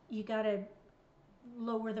 you got to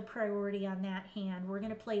lower the priority on that hand. We're going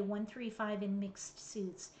to play 1 3 5 in mixed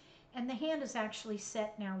suits. And the hand is actually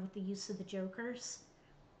set now with the use of the jokers.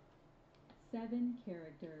 7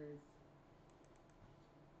 characters.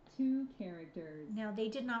 2 characters. Now, they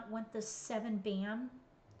did not want the 7 bam.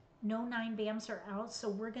 No 9 bams are out, so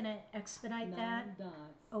we're going to expedite 9 that. dots.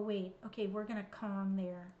 Oh, wait. Okay, we're going to Kong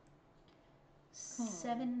there. Kong.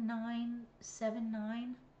 7 9 7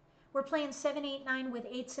 9. We're playing 7 8 9 with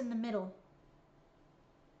 8s in the middle.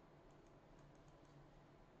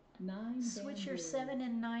 9 Switch your bamboos. 7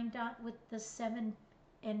 and 9 dot with the 7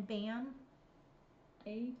 and bam.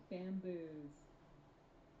 8 bamboos.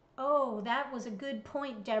 Oh, that was a good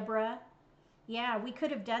point, Deborah. Yeah, we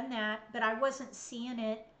could have done that, but I wasn't seeing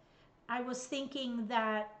it. I was thinking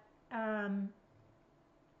that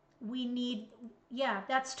we need, yeah,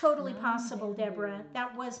 that's totally 9 possible, Deborah. bamboos.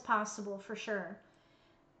 That was possible for sure.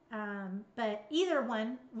 But either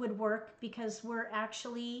one would work because we're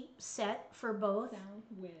actually set for both. South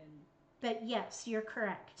wind. But yes, you're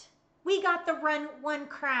correct. We got the 1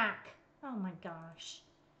 crack. Oh my gosh.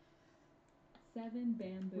 7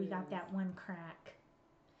 bamboos. We got that 1 crack.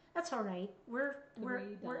 That's all right. We're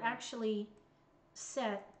 3 dots. actually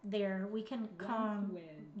set there. We can West Kong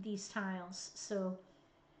wind. these tiles, so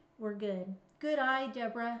we're good. Good eye,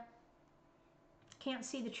 Deborah. Can't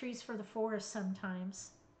see the trees for the forest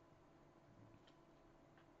sometimes.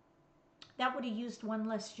 That would have used 1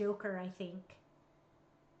 less joker, I think.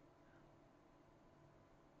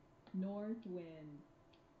 North wind.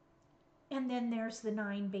 And then there's the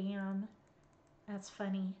 9 bam. That's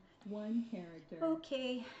funny. 1 character.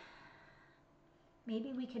 Okay.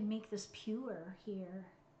 Maybe we can make this pure here.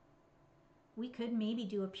 We could maybe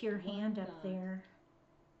do a pure 1 hand up dot. there.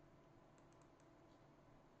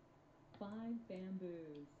 5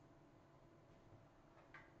 bamboos.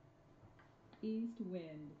 East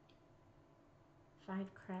wind. 5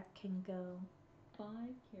 crack can go. 5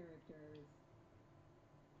 characters.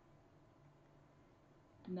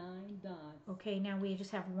 9 dots. Okay, now we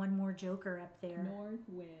just have 1 more joker up there. North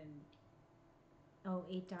wind. Oh,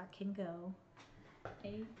 8 dot can go.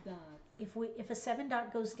 8 dots. If a 7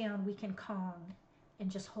 dot goes down, we can Kong and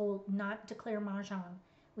just hold, not declare Mah Jongg.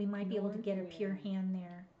 We might be able to North get a pure wind. hand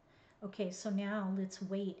there. Okay, so now let's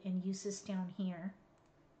wait and use this down here.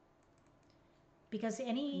 Because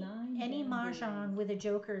any 9 Mah bamboos. Jongg with a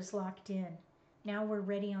joker is locked in. Now we're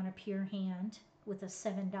ready on a pure hand with a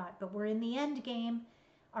 7 dot. But we're in the end game.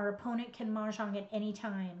 Our opponent can Mah Jongg at any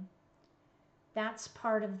time. That's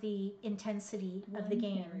part of the intensity of the 1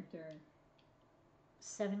 game. character.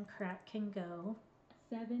 7 crack can go.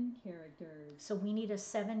 7 characters. So we need a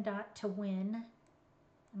 7 dot to win.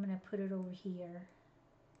 I'm going to put it over here.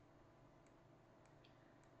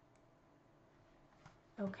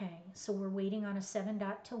 Okay, so we're waiting on a 7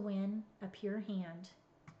 dot to win a pure hand.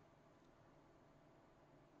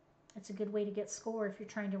 It's a good way to get score if you're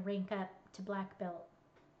trying to rank up to black belt.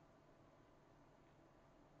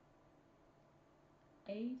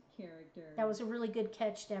 8 characters. That was a really good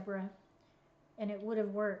catch, Deborah. And it would have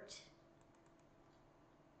worked.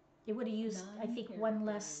 It would have used, I 9 think, 1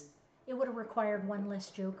 less. characters. It would have required 1 less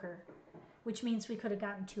joker, which means we could have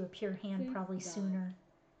gotten to a pure hand 6 probably dots. sooner.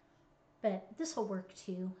 But this will work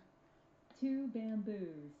too. 2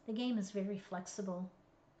 bamboos. The game is very flexible,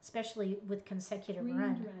 especially with consecutive 3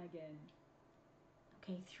 run. dragon.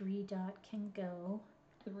 Okay, 3 dot can go.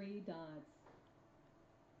 3 dots.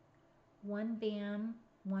 1 bam,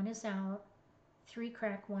 1 is out. 3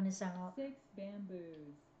 crack, 1 is out. 6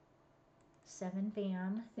 bamboos. 7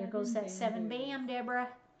 bam. There 7 goes that 7 bamboos. bam, Deborah.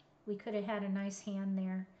 We could have had a nice hand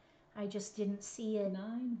there. I just didn't see it.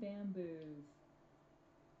 9 bamboos.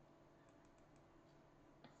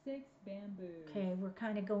 6 bamboos. Okay, we're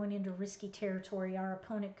kind of going into risky territory. Our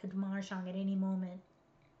opponent could mahjong at any moment.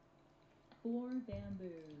 4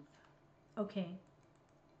 bamboos. Okay,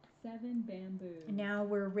 7 bamboos. and now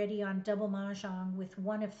we're ready on double mahjong with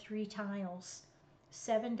 1 of 3 tiles.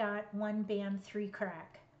 7 dot, 1 bam, 3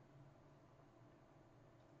 crack.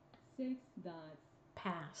 6 dots.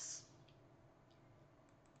 Pass.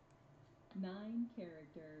 9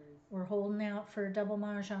 characters. We're holding out for a double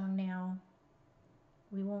mahjong now.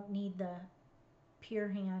 We won't need the pure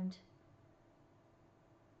hand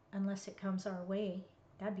unless it comes our way.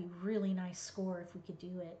 That'd be really nice score if we could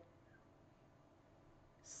do it.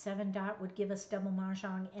 7 dot would give us double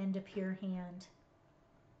mahjong and a pure hand.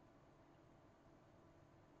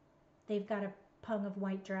 They've got a pung of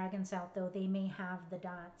white dragons out though. They may have the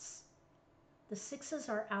dots. The 6s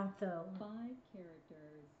are out though. 5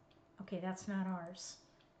 characters. Okay, that's not ours.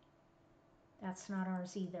 That's not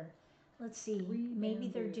ours either. Let's see. 3 Maybe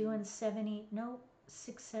they're bamboos. doing 7, 8. Nope.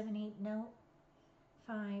 6, 7, 8. Nope.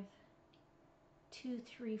 5, 2,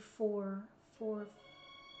 3, 4, 4,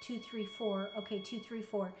 2, 3, 4. Okay, 2, 3,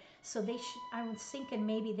 4. So they should. I was thinking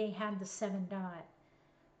maybe they had the 7 dot,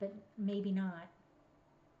 but maybe not.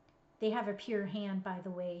 They have a pure hand, by the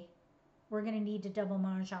way. We're going to need to double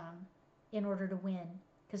mahjong in order to win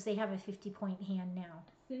because they have a 50-point hand now.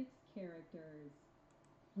 6 characters.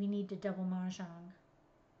 We need to double mahjong.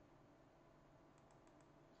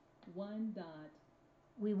 1 dot.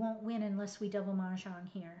 We won't win unless we double mahjong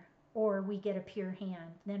here. Or we get a pure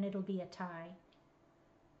hand. Then it'll be a tie.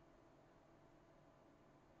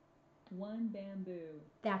 1 bamboo.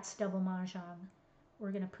 That's double mahjong.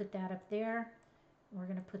 We're going to put that up there. We're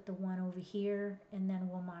going to put the 1 over here. And then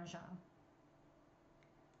we'll mahjong.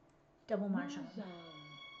 Double mahjong.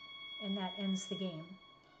 And that ends the game.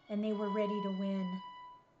 And they were ready to win.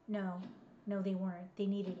 No, they weren't. They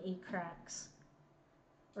needed 8 cracks.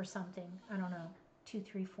 Or something. I don't know. 2,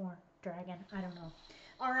 3, 4. Dragon. I don't know.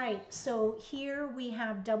 All right. So here we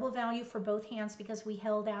have double value for both hands because we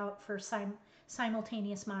held out for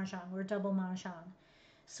simultaneous mahjong. We're double mahjong.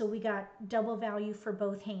 So we got double value for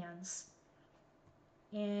both hands.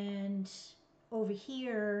 And over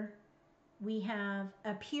here we have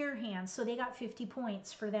a pure hand. So they got 50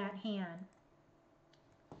 points for that hand.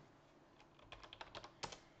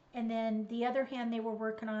 And then the other hand they were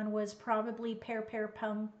working on was probably pair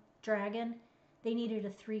pung dragon. They needed a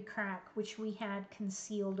 3 crack, which we had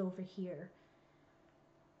concealed over here.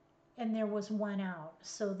 And there was 1 out,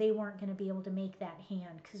 so they weren't going to be able to make that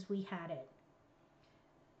hand because we had it.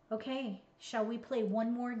 Okay, shall we play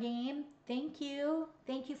one more game? Thank you.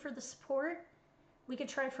 Thank you for the support. We could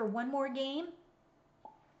try for one more game.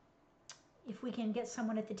 If we can get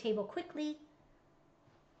someone at the table quickly.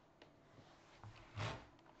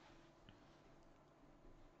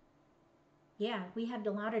 Yeah, we had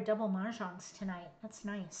a lot of double mahjongs tonight. That's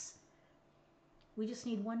nice. We just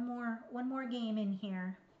need one more game in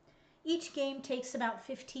here. Each game takes about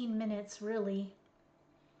 15 minutes, really.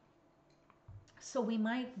 So we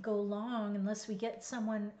might go long unless we get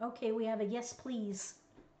someone. Okay, we have a yes, please.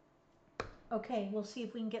 Okay, we'll see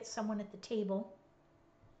if we can get someone at the table.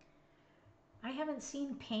 I haven't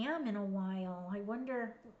seen Pam in a while. I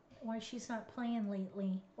wonder why she's not playing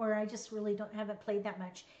lately, or I just really haven't played that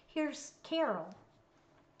much. Here's Carol.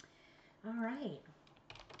 All right.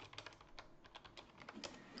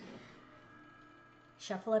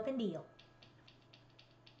 Shuffle up and deal.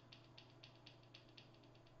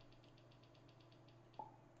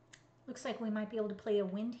 Looks like we might be able to play a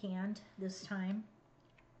wind hand this time.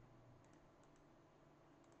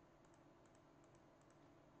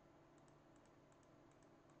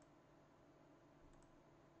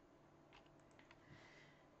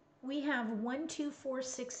 We have 1, 2, 4,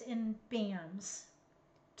 6 in bams,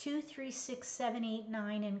 2, 3, 6, 7, 8,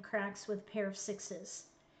 9 in cracks with a pair of 6s,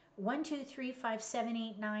 1, 2, 3, 5, 7,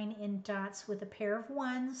 8, 9 in dots with a pair of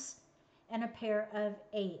 1s and a pair of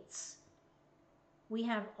 8s. We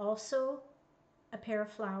have also a pair of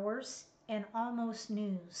flowers and almost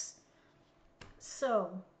news.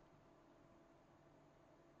 So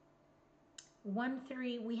 1,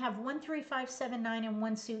 3, we have 1, 3, 5, 7, 9 and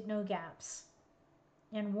 1 suit, no gaps.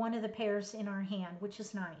 And one of the pairs in our hand, which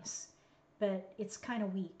is nice, but it's kind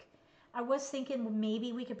of weak. I was thinking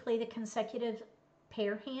maybe we could play the consecutive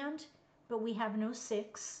pair hand, but we have no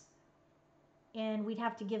 6, and we'd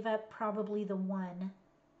have to give up probably the 1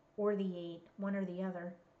 or the 8, one or the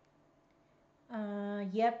other.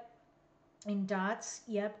 Yep, in dots,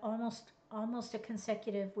 yep, almost a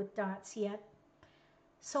consecutive with dots, yep.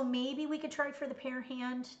 So maybe we could try for the pair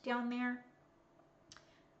hand down there.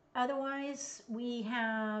 Otherwise, we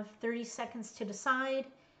have 30 seconds to decide.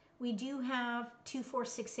 We do have 2, 4,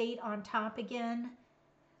 6, 8 on top again.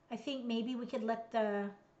 I think maybe we could let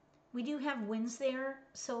we do have wins there,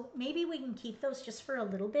 so maybe we can keep those just for a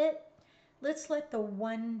little bit. Let's let the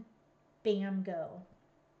 1 bam go.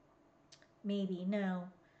 Maybe, no.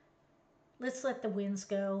 Let's let the wins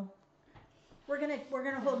go. We're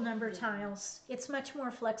gonna hold number tiles. It's much more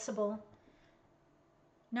flexible.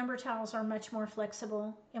 Number tiles are much more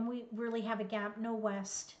flexible, and we really have a gap, no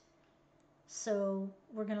west. So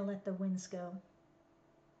we're gonna let the wins go.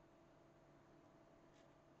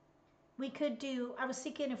 We could do, I was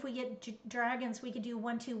thinking if we get dragons, we could do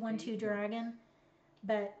 1, 2, 1, 2 dragon,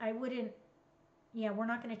 but I wouldn't, yeah, we're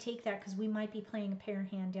not going to take that because we might be playing a pair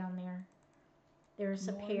hand down there. There's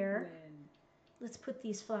a pair. Let's put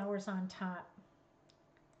these flowers on top.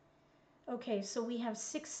 Okay, so we have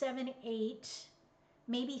 6, 7, 8,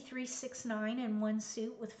 maybe 3, 6, 9, and 1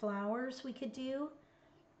 suit with flowers we could do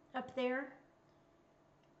up there.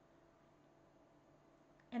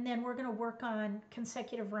 And then we're going to work on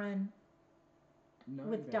consecutive run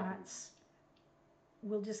with dots.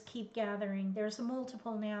 We'll just keep gathering. There's a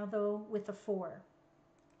multiple now though with a 4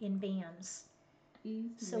 in bams.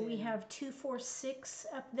 So we have 2, 4, 6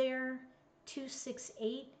 up there, 2, 6,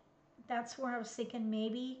 8. That's where I was thinking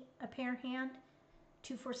maybe a pair hand.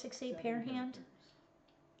 2, 4, 6, 8 pair hand.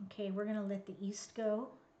 Okay, we're gonna let the east go.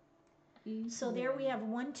 So there we have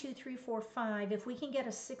 1, 2, 3, 4, 5. If we can get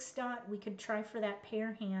a 6 dot, we could try for that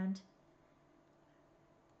pair hand.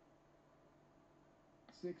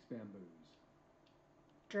 6 bamboos.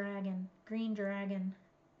 Dragon, green dragon.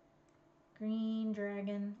 Green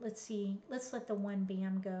dragon. Let's see. Let's let the 1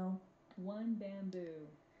 bam go. 1 bamboo.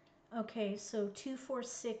 Okay, so 2, 4,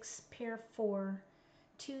 6, pair 4.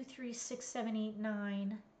 2, 3, 6, 7, 8,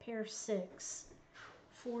 9, pair 6.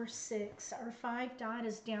 4, 6. Our 5 dot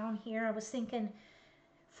is down here. I was thinking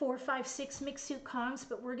 4, 5, 6 mixed suit Kongs,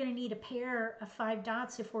 but we're going to need a pair of 5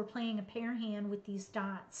 dots if we're playing a pair hand with these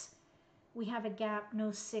dots. We have a gap,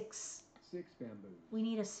 no 6. 6 bamboos. We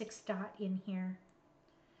need a 6 dot in here.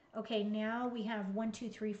 Okay, now we have 1, 2,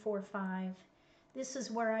 3, 4, 5. This is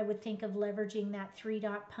where I would think of leveraging that 3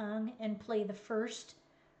 dot pung and play the first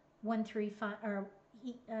 1, 3, 5, or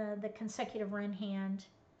the consecutive run hand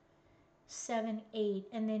 7, 8,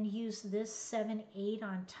 and then use this 7, 8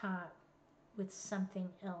 on top with something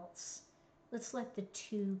else. Let's let the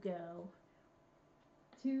 2 go.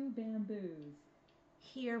 2 bamboos.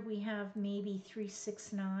 Here we have maybe 3,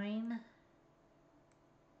 6, 9.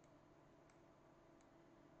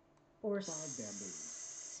 Or 5 bamboos.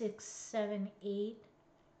 6, 7, 8.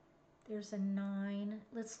 There's a 9.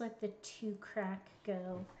 Let's let the 2 crack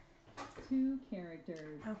go. 2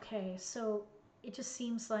 characters. Okay, so it just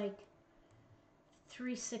seems like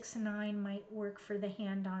 3, 6, 9 might work for the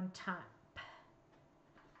hand on top.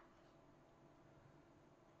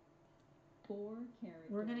 4 characters.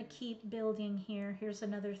 We're going to keep building here. Here's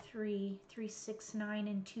another 3. 3, 6, 9,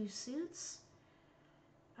 and 2 suits.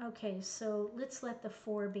 Okay, so let's let the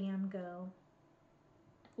 4 bam go.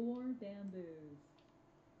 4 bamboos.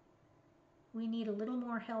 We need a little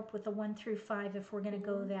more help with the 1 through 5 if we're going to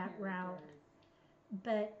go that route.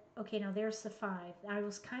 But, okay, now there's the 5. I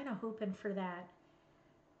was kind of hoping for that.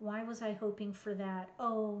 Why was I hoping for that?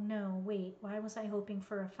 Oh, no, wait. Why was I hoping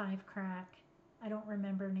for a 5 crack? I don't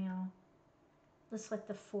remember now. Let's let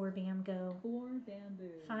the 4 bam go. 4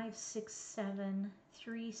 bamboos. 5, 6, 7,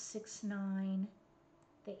 3, 6, 9.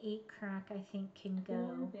 The 8 crack, I think, can go.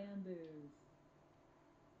 4 bamboos.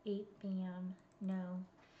 8 bam. No.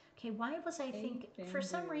 Okay, why was I think, for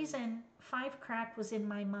some reason, 5 crack was in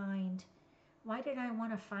my mind. Why did I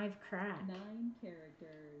want a 5 crack? 9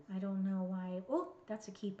 characters. I don't know why. Oh, that's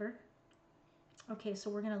a keeper. Okay, so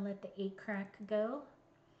we're going to let the 8 crack go.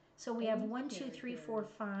 So we have 1, 2, 3, 4,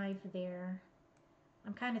 5 there.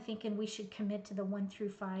 I'm kind of thinking we should commit to the 1 through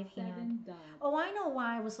 5 hand. 7 dots. Oh, I know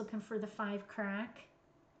why I was looking for the 5 crack.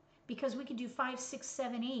 Because we could do 5, 6,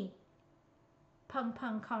 7, 8. Pung,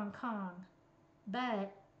 pung, kong, kong.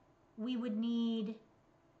 But we would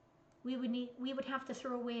have to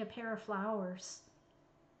throw away a pair of flowers.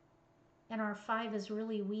 And our 5 is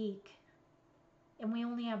really weak. And we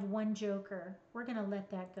only have 1 joker. We're going to let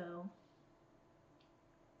that go.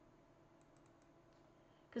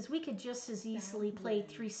 Because we could just as easily play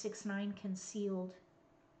 3, 6, 9 concealed.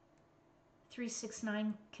 3, 6,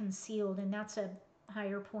 9 concealed, and that's a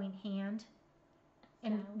higher point hand.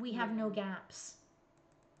 And we have no gaps.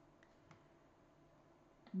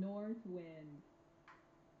 North wind.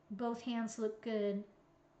 Both hands look good.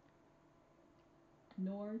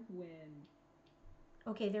 North wind.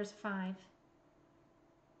 Okay, there's 5.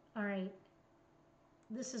 All right.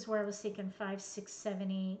 This is where I was thinking 5, 6,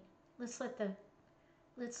 7, 8. Let's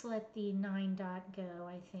let the 9 dot go,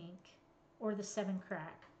 I think. Or the 7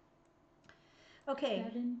 crack. Okay.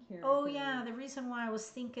 7 characters. Oh yeah, the reason why I was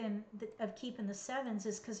thinking of keeping the 7s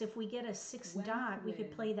is because if we get a 6 West dot, we could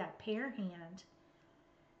wind. play that pair hand.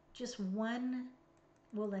 Just one,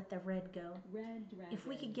 we'll let the red go. Red dragon. If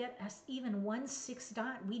we could get us even 1 6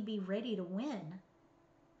 dot, we'd be ready to win.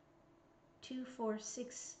 2, 4,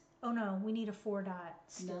 6. Oh no, we need a 4 dot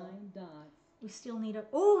still. 9 dots. We still need a,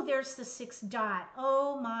 oh, there's the 6 dot.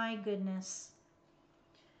 Oh my goodness.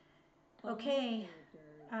 5 Okay.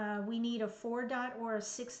 characters. We need a 4 dot or a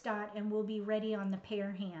 6 dot and we'll be ready on the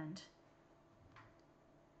pair hand.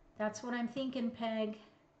 That's what I'm thinking, Peg.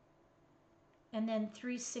 And then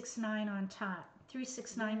 3, 6, 9 on top. 3,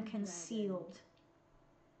 6, 9 Red concealed.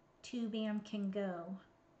 2 bam can go.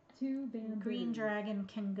 2 bamboos. Green dragon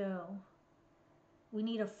can go. We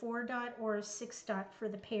need a 4 dot or a 6 dot for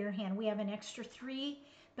the pair hand. We have an extra 3,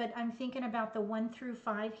 but I'm thinking about the 1 through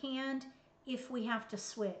 5 hand if we have to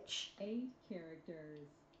switch. 8 characters.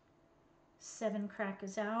 7 crack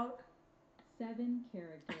is out. 7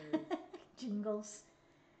 characters. Jingles.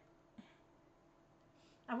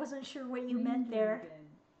 I wasn't sure what you Green meant there. dragon.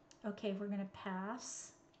 Okay, we're gonna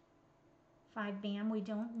pass. 5 bam we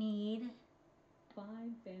don't need. 5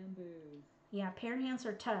 bamboos. Yeah, pair hands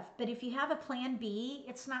are tough, but if you have a plan B,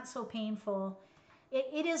 it's not so painful.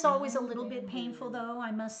 It is always a little bit painful though,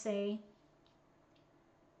 I must say.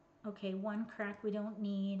 Okay, 1 crack we don't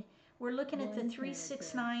need. We're looking at the 3,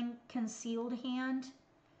 6, 9 concealed hand.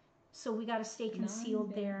 So we got to stay 9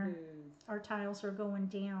 concealed there. bamboos. Our tiles are going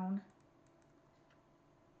down.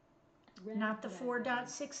 Red Not the 4 dragon. dot,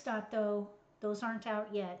 6 dot though. Those aren't out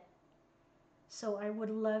yet. So I would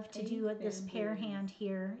love to do 8 this pair bamboos. hand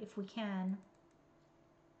here if we can.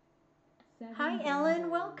 7 Hi Ellen,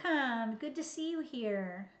 bamboos. welcome. Good to see you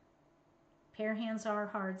here. Pair hands are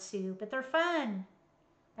hard, Sue, but they're fun.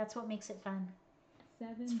 That's what makes it fun.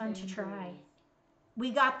 7 It's fun to try. bamboos.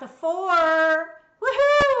 We got the 4.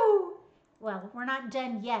 Woohoo! Well, we're not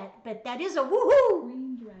done yet, but that is a woohoo!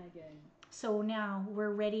 Green dragon. So now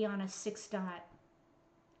we're ready on a 6 dot.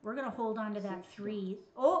 We're going to hold on to that 6 3.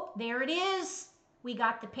 Oh, there it is. We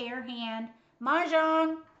got the pair hand. Mah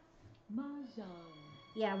Jongg. Mah Jongg.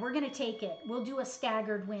 Yeah, we're going to take it. We'll do a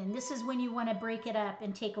staggered win. This is when you want to break it up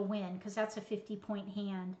and take a win because that's a 50-point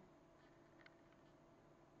hand.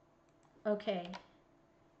 Okay.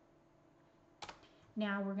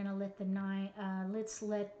 Now we're going to let the 9, let's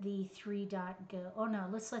let the 3 dot go. Oh no,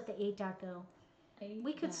 let's let the 8 dot go. 8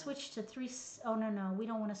 We could dots. switch to 3, oh no, we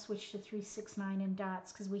don't want to switch to 3, 6, 9 in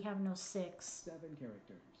dots because we have no 6. 7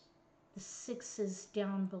 characters. The 6 is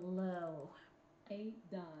down below. 8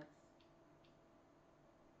 dots.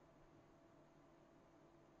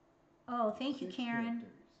 Oh, thank you, 6 Karen. characters.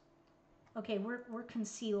 Okay, we're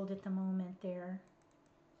concealed at the moment there.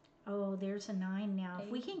 Oh, there's a 9 now. If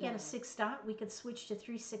we 8 can get a dots. 6 dot, we could switch to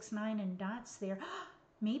 3, 6, 9 and dots there.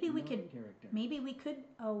 Maybe we 9 could, characters. maybe we could,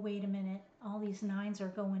 oh, wait a minute. All these 9s are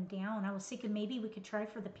going down. I was thinking maybe we could try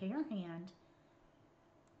for the pair hand.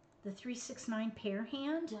 The 3, 6, 9 pair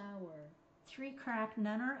hand. Flower. 3 crack,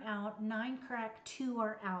 none are out. 9 crack, 2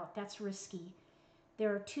 are out. That's risky.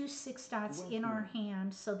 There are 2 6 dots in our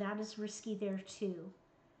hand, so that is risky there too.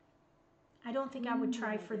 I don't think I would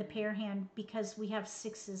try for the pair hand because we have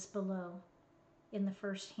 6s below in the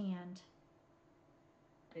first hand.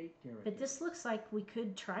 8 characters. But this looks like we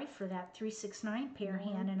could try for that 3, 6, 9 pair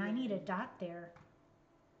hand, and I need a dot there.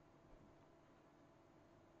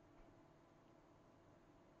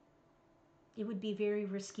 It would be very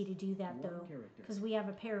risky to do that 1 though, character. because we have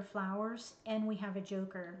a pair of flowers and we have a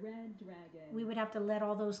joker. Red dragon. We would have to let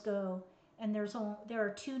all those go, and there are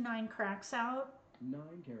 2 9 cracks out, 9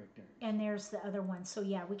 characters. and there's the other one. So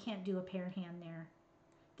yeah, we can't do a pair hand there.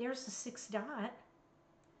 There's the 6 dot.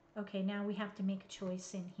 Okay, now we have to make a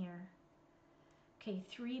choice in here. Okay,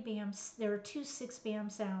 3 bams. There are 2 6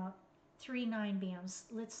 bams out, 3 9 bams.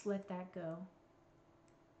 Let's let that go.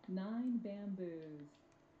 9 bamboos.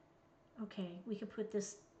 Okay, we could put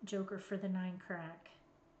this joker for the 9 crack.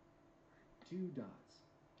 2 dots.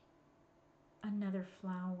 Another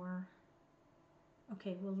flower.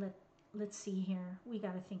 Okay, let's see here. We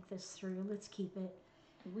got to think this through. Let's keep it.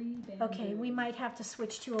 3 bamboos. Okay, we might have to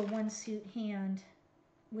switch to a 1 suit hand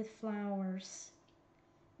with flowers.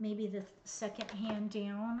 Maybe the second hand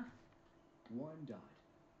down. 1 dot.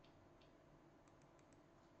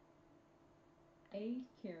 8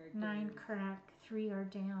 characters. 9 crack, 3 are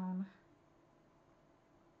down.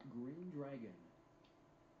 Green dragon.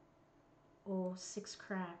 Oh, 6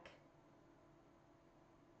 crack.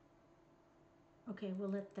 Okay, we'll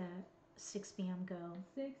let the 6 bam go.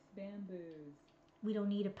 6 bamboos. We don't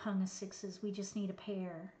need a pung of 6s, we just need a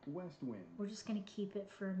pair. West wind. We're just going to keep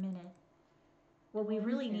it for a minute. What we 1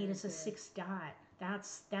 really need is a character. 6 dot.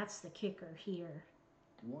 That's the kicker here.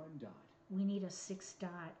 1 dot. We need a 6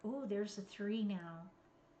 dot. Oh, there's a 3 now.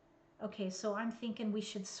 Okay, so I'm thinking we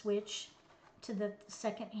should switch to the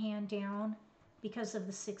second hand down because of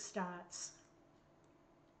the 6 dots.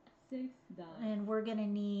 6 dots. And we're gonna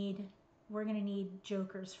need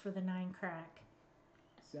jokers for the 9 crack.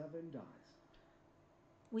 7 dots.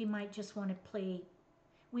 We might just want to play.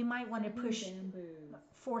 We might want to 7 push, bamboos.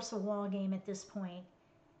 force a wall game at this point,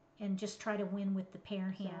 and just try to win with the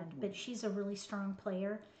pair hand. Southwind. But she's a really strong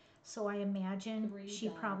player, so I imagine 3 she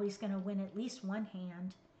dots. probably is going to win at least one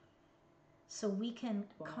hand. So we can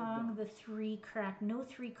 5 Kong dots. the 3 crack. No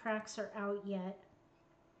 3 cracks are out yet.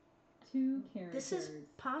 2 characters. This is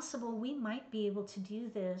possible. We might be able to do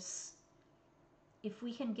this if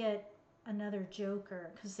we can get another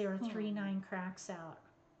joker, because there are 3 9 cracks out.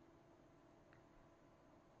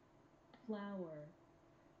 Flower.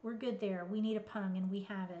 We're good there. We need a pung, and we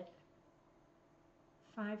have it.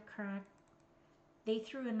 5 crack. They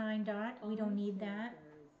threw a 9 dot. We don't 5 need that. characters.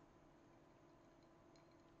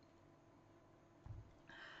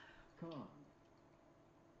 Kong.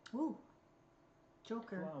 Ooh,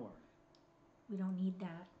 joker. Flower. We don't need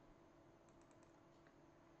that.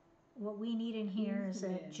 What we need in here Please is a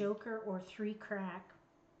win. joker or 3 crack.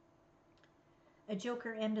 A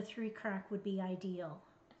joker and a 3 crack would be ideal.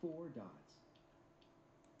 4 dots.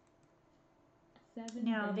 7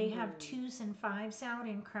 Now they have bamboos. 2s and 5s out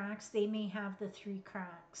in cracks. They may have the 3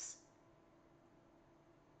 cracks.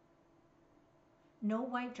 No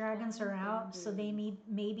white dragons 5 are out, so they may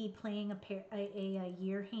be playing a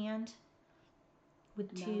year hand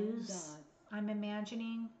with 9 2s. dots. I'm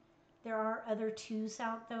imagining. There are other 2s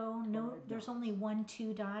out though. No, 5 there's dots. only 1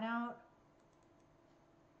 2 dot out.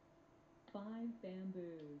 5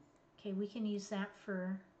 bamboos. Okay, we can use that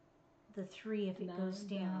for the 3 if it 9 goes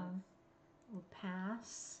down. dots. We'll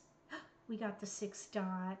pass. We got the 6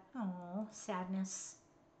 dot. Oh, sadness.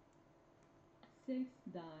 6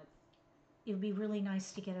 dots. It would be really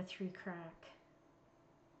nice to get a 3 crack.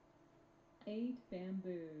 8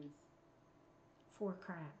 bamboos. 4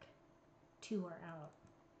 crack. 2 are out.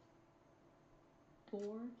 4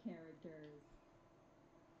 characters.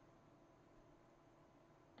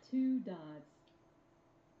 2 dots.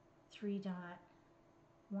 3 dot.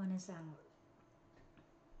 1 is out.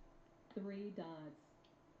 3 dots.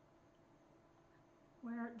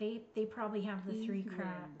 Where they probably have the Please 3 win.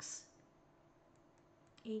 cracks.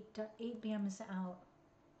 8 bam is out.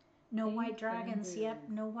 No 8 white dragons. Yep,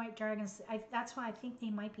 bamboos. no white dragons. That's why I think they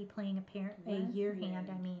might be playing a Left year hand. wing.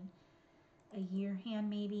 I mean, a year hand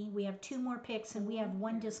maybe. We have 2 more picks and we 4 have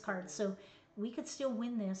 1 discard, characters. so we could still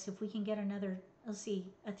win this if we can get another. Let's see,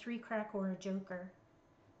 a 3 crack or a joker.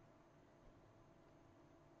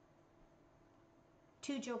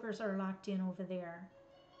 2 jokers are locked in over there.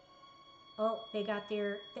 Oh, they got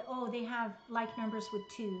their. Oh, they have like numbers with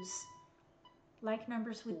 2s. Like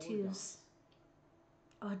numbers with 4 2s. dots.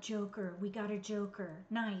 A joker. We got a joker.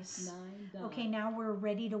 Nice. 9 dots. Okay, now we're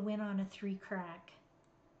ready to win on a 3 crack.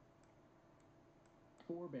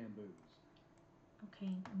 4 bamboos.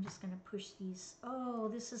 Okay, I'm just going to push these. Oh,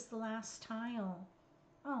 this is the last tile.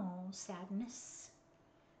 Oh, sadness.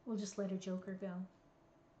 We'll just let a joker go.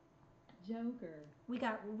 Joker.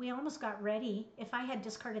 We almost got ready. If I had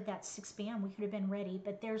discarded that 6 bam, we could have been ready,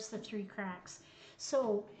 but there's the 3 cracks.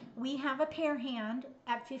 So we have a pair hand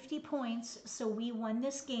at 50 points, so we won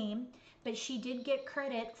this game, but she did get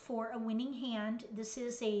credit for a winning hand. This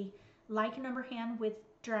is a like number hand with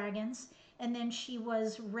dragons, and then she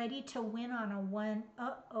was ready to win on a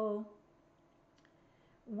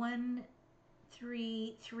 1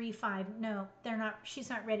 3 3 5. No, they're not. She's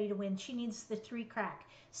not ready to win. She needs the 3 crack.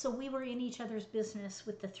 So we were in each other's business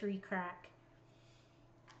with the 3 crack.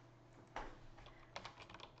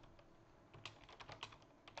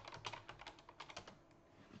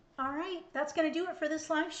 All right, that's going to do it for this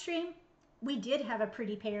live stream. We did have a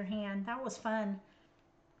pretty pair hand. That was fun.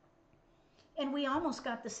 And we almost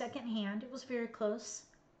got the second hand. It was very close.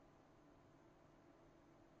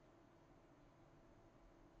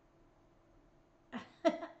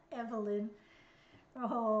 Evelyn.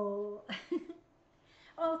 Oh.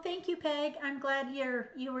 Oh, thank you, Peg. I'm glad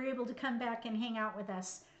you were able to come back and hang out with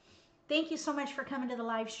us. Thank you so much for coming to the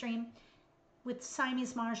live stream with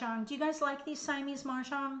Siamese Mah Jongg. Do you guys like these Siamese Mah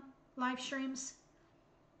Jongg live streams?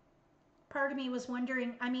 part of me was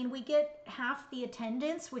wondering, I mean, we get half the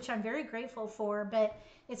attendance, which I'm very grateful for, but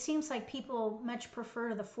it seems like people much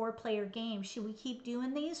prefer the 4-player game. Should we keep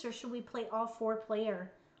doing these, or should we play all 4-player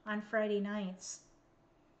on Friday nights?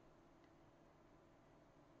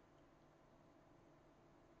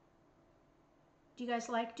 Do you guys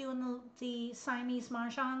like doing the Siamese Mah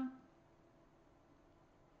Jongg?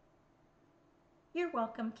 You're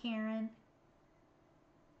welcome, Karen.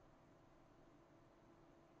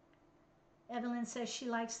 Evelyn says she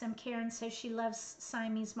likes them. Karen says she loves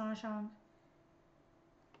Siamese Mah Jongg.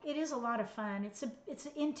 It is a lot of fun. It's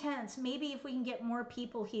intense. Maybe if we can get more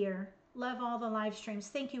people here. Love all the live streams.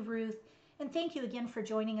 Thank you, Ruth. And thank you again for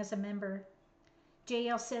joining as a member.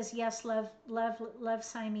 JL says, yes, love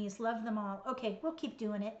Siamese. Love them all. Okay, we'll keep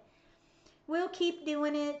doing it. We'll keep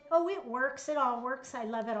doing it. Oh, it works. It all works. I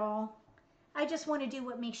love it all. I just want to do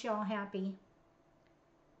what makes you all happy.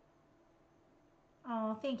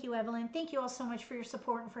 Oh, thank you, Evelyn. Thank you all so much for your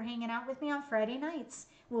support and for hanging out with me on Friday nights.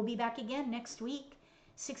 We'll be back again next week,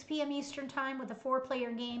 6 p.m. Eastern Time with a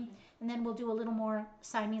 4-player game, and then we'll do a little more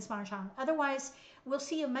Siamese Mah Jongg. Otherwise, we'll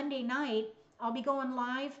see you Monday night. I'll be going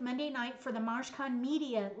live Monday night for the MahJCon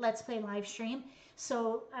Media Let's Play live stream.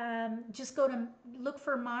 So just look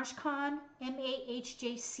for MahJCon,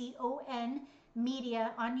 MahJCon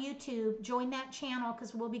Media on YouTube. Join that channel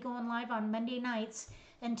because we'll be going live on Monday nights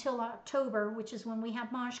until October, which is when we have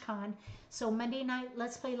MahJCon. So Monday night,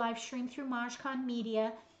 Let's Play live stream through MahJCon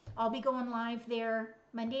Media. I'll be going live there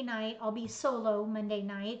Monday night. I'll be solo Monday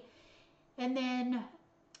night. And then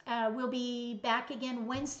we'll be back again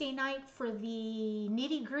Wednesday night for the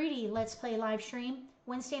Nitty Gritty Let's Play live stream.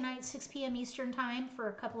 Wednesday night, 6 p.m. Eastern Time for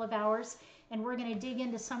a couple of hours. And we're going to dig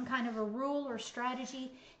into some kind of a rule or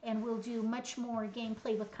strategy, and we'll do much more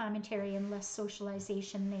gameplay with commentary and less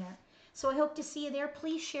socialization there. So I hope to see you there.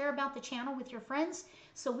 Please share about the channel with your friends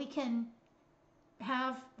so we can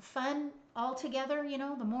have fun all together. You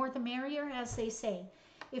know, the more the merrier, as they say.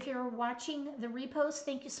 If you're watching the repost,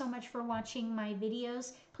 thank you so much for watching my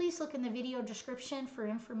videos. Please look in the video description for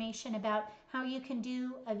information about how you can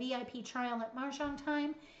do a VIP trial at Mahjong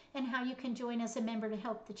Time and how you can join as a member to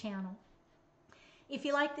help the channel. If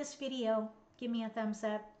you like this video, give me a thumbs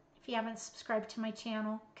up. If you haven't subscribed to my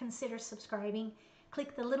channel, consider subscribing.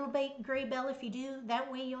 Click the little gray bell if you do. That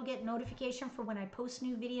way you'll get notification for when I post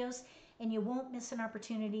new videos, and you won't miss an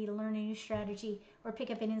opportunity to learn a new strategy or pick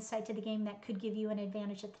up an insight to the game that could give you an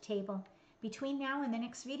advantage at the table. Between now and the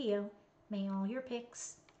next video, may all your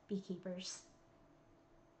picks be keepers.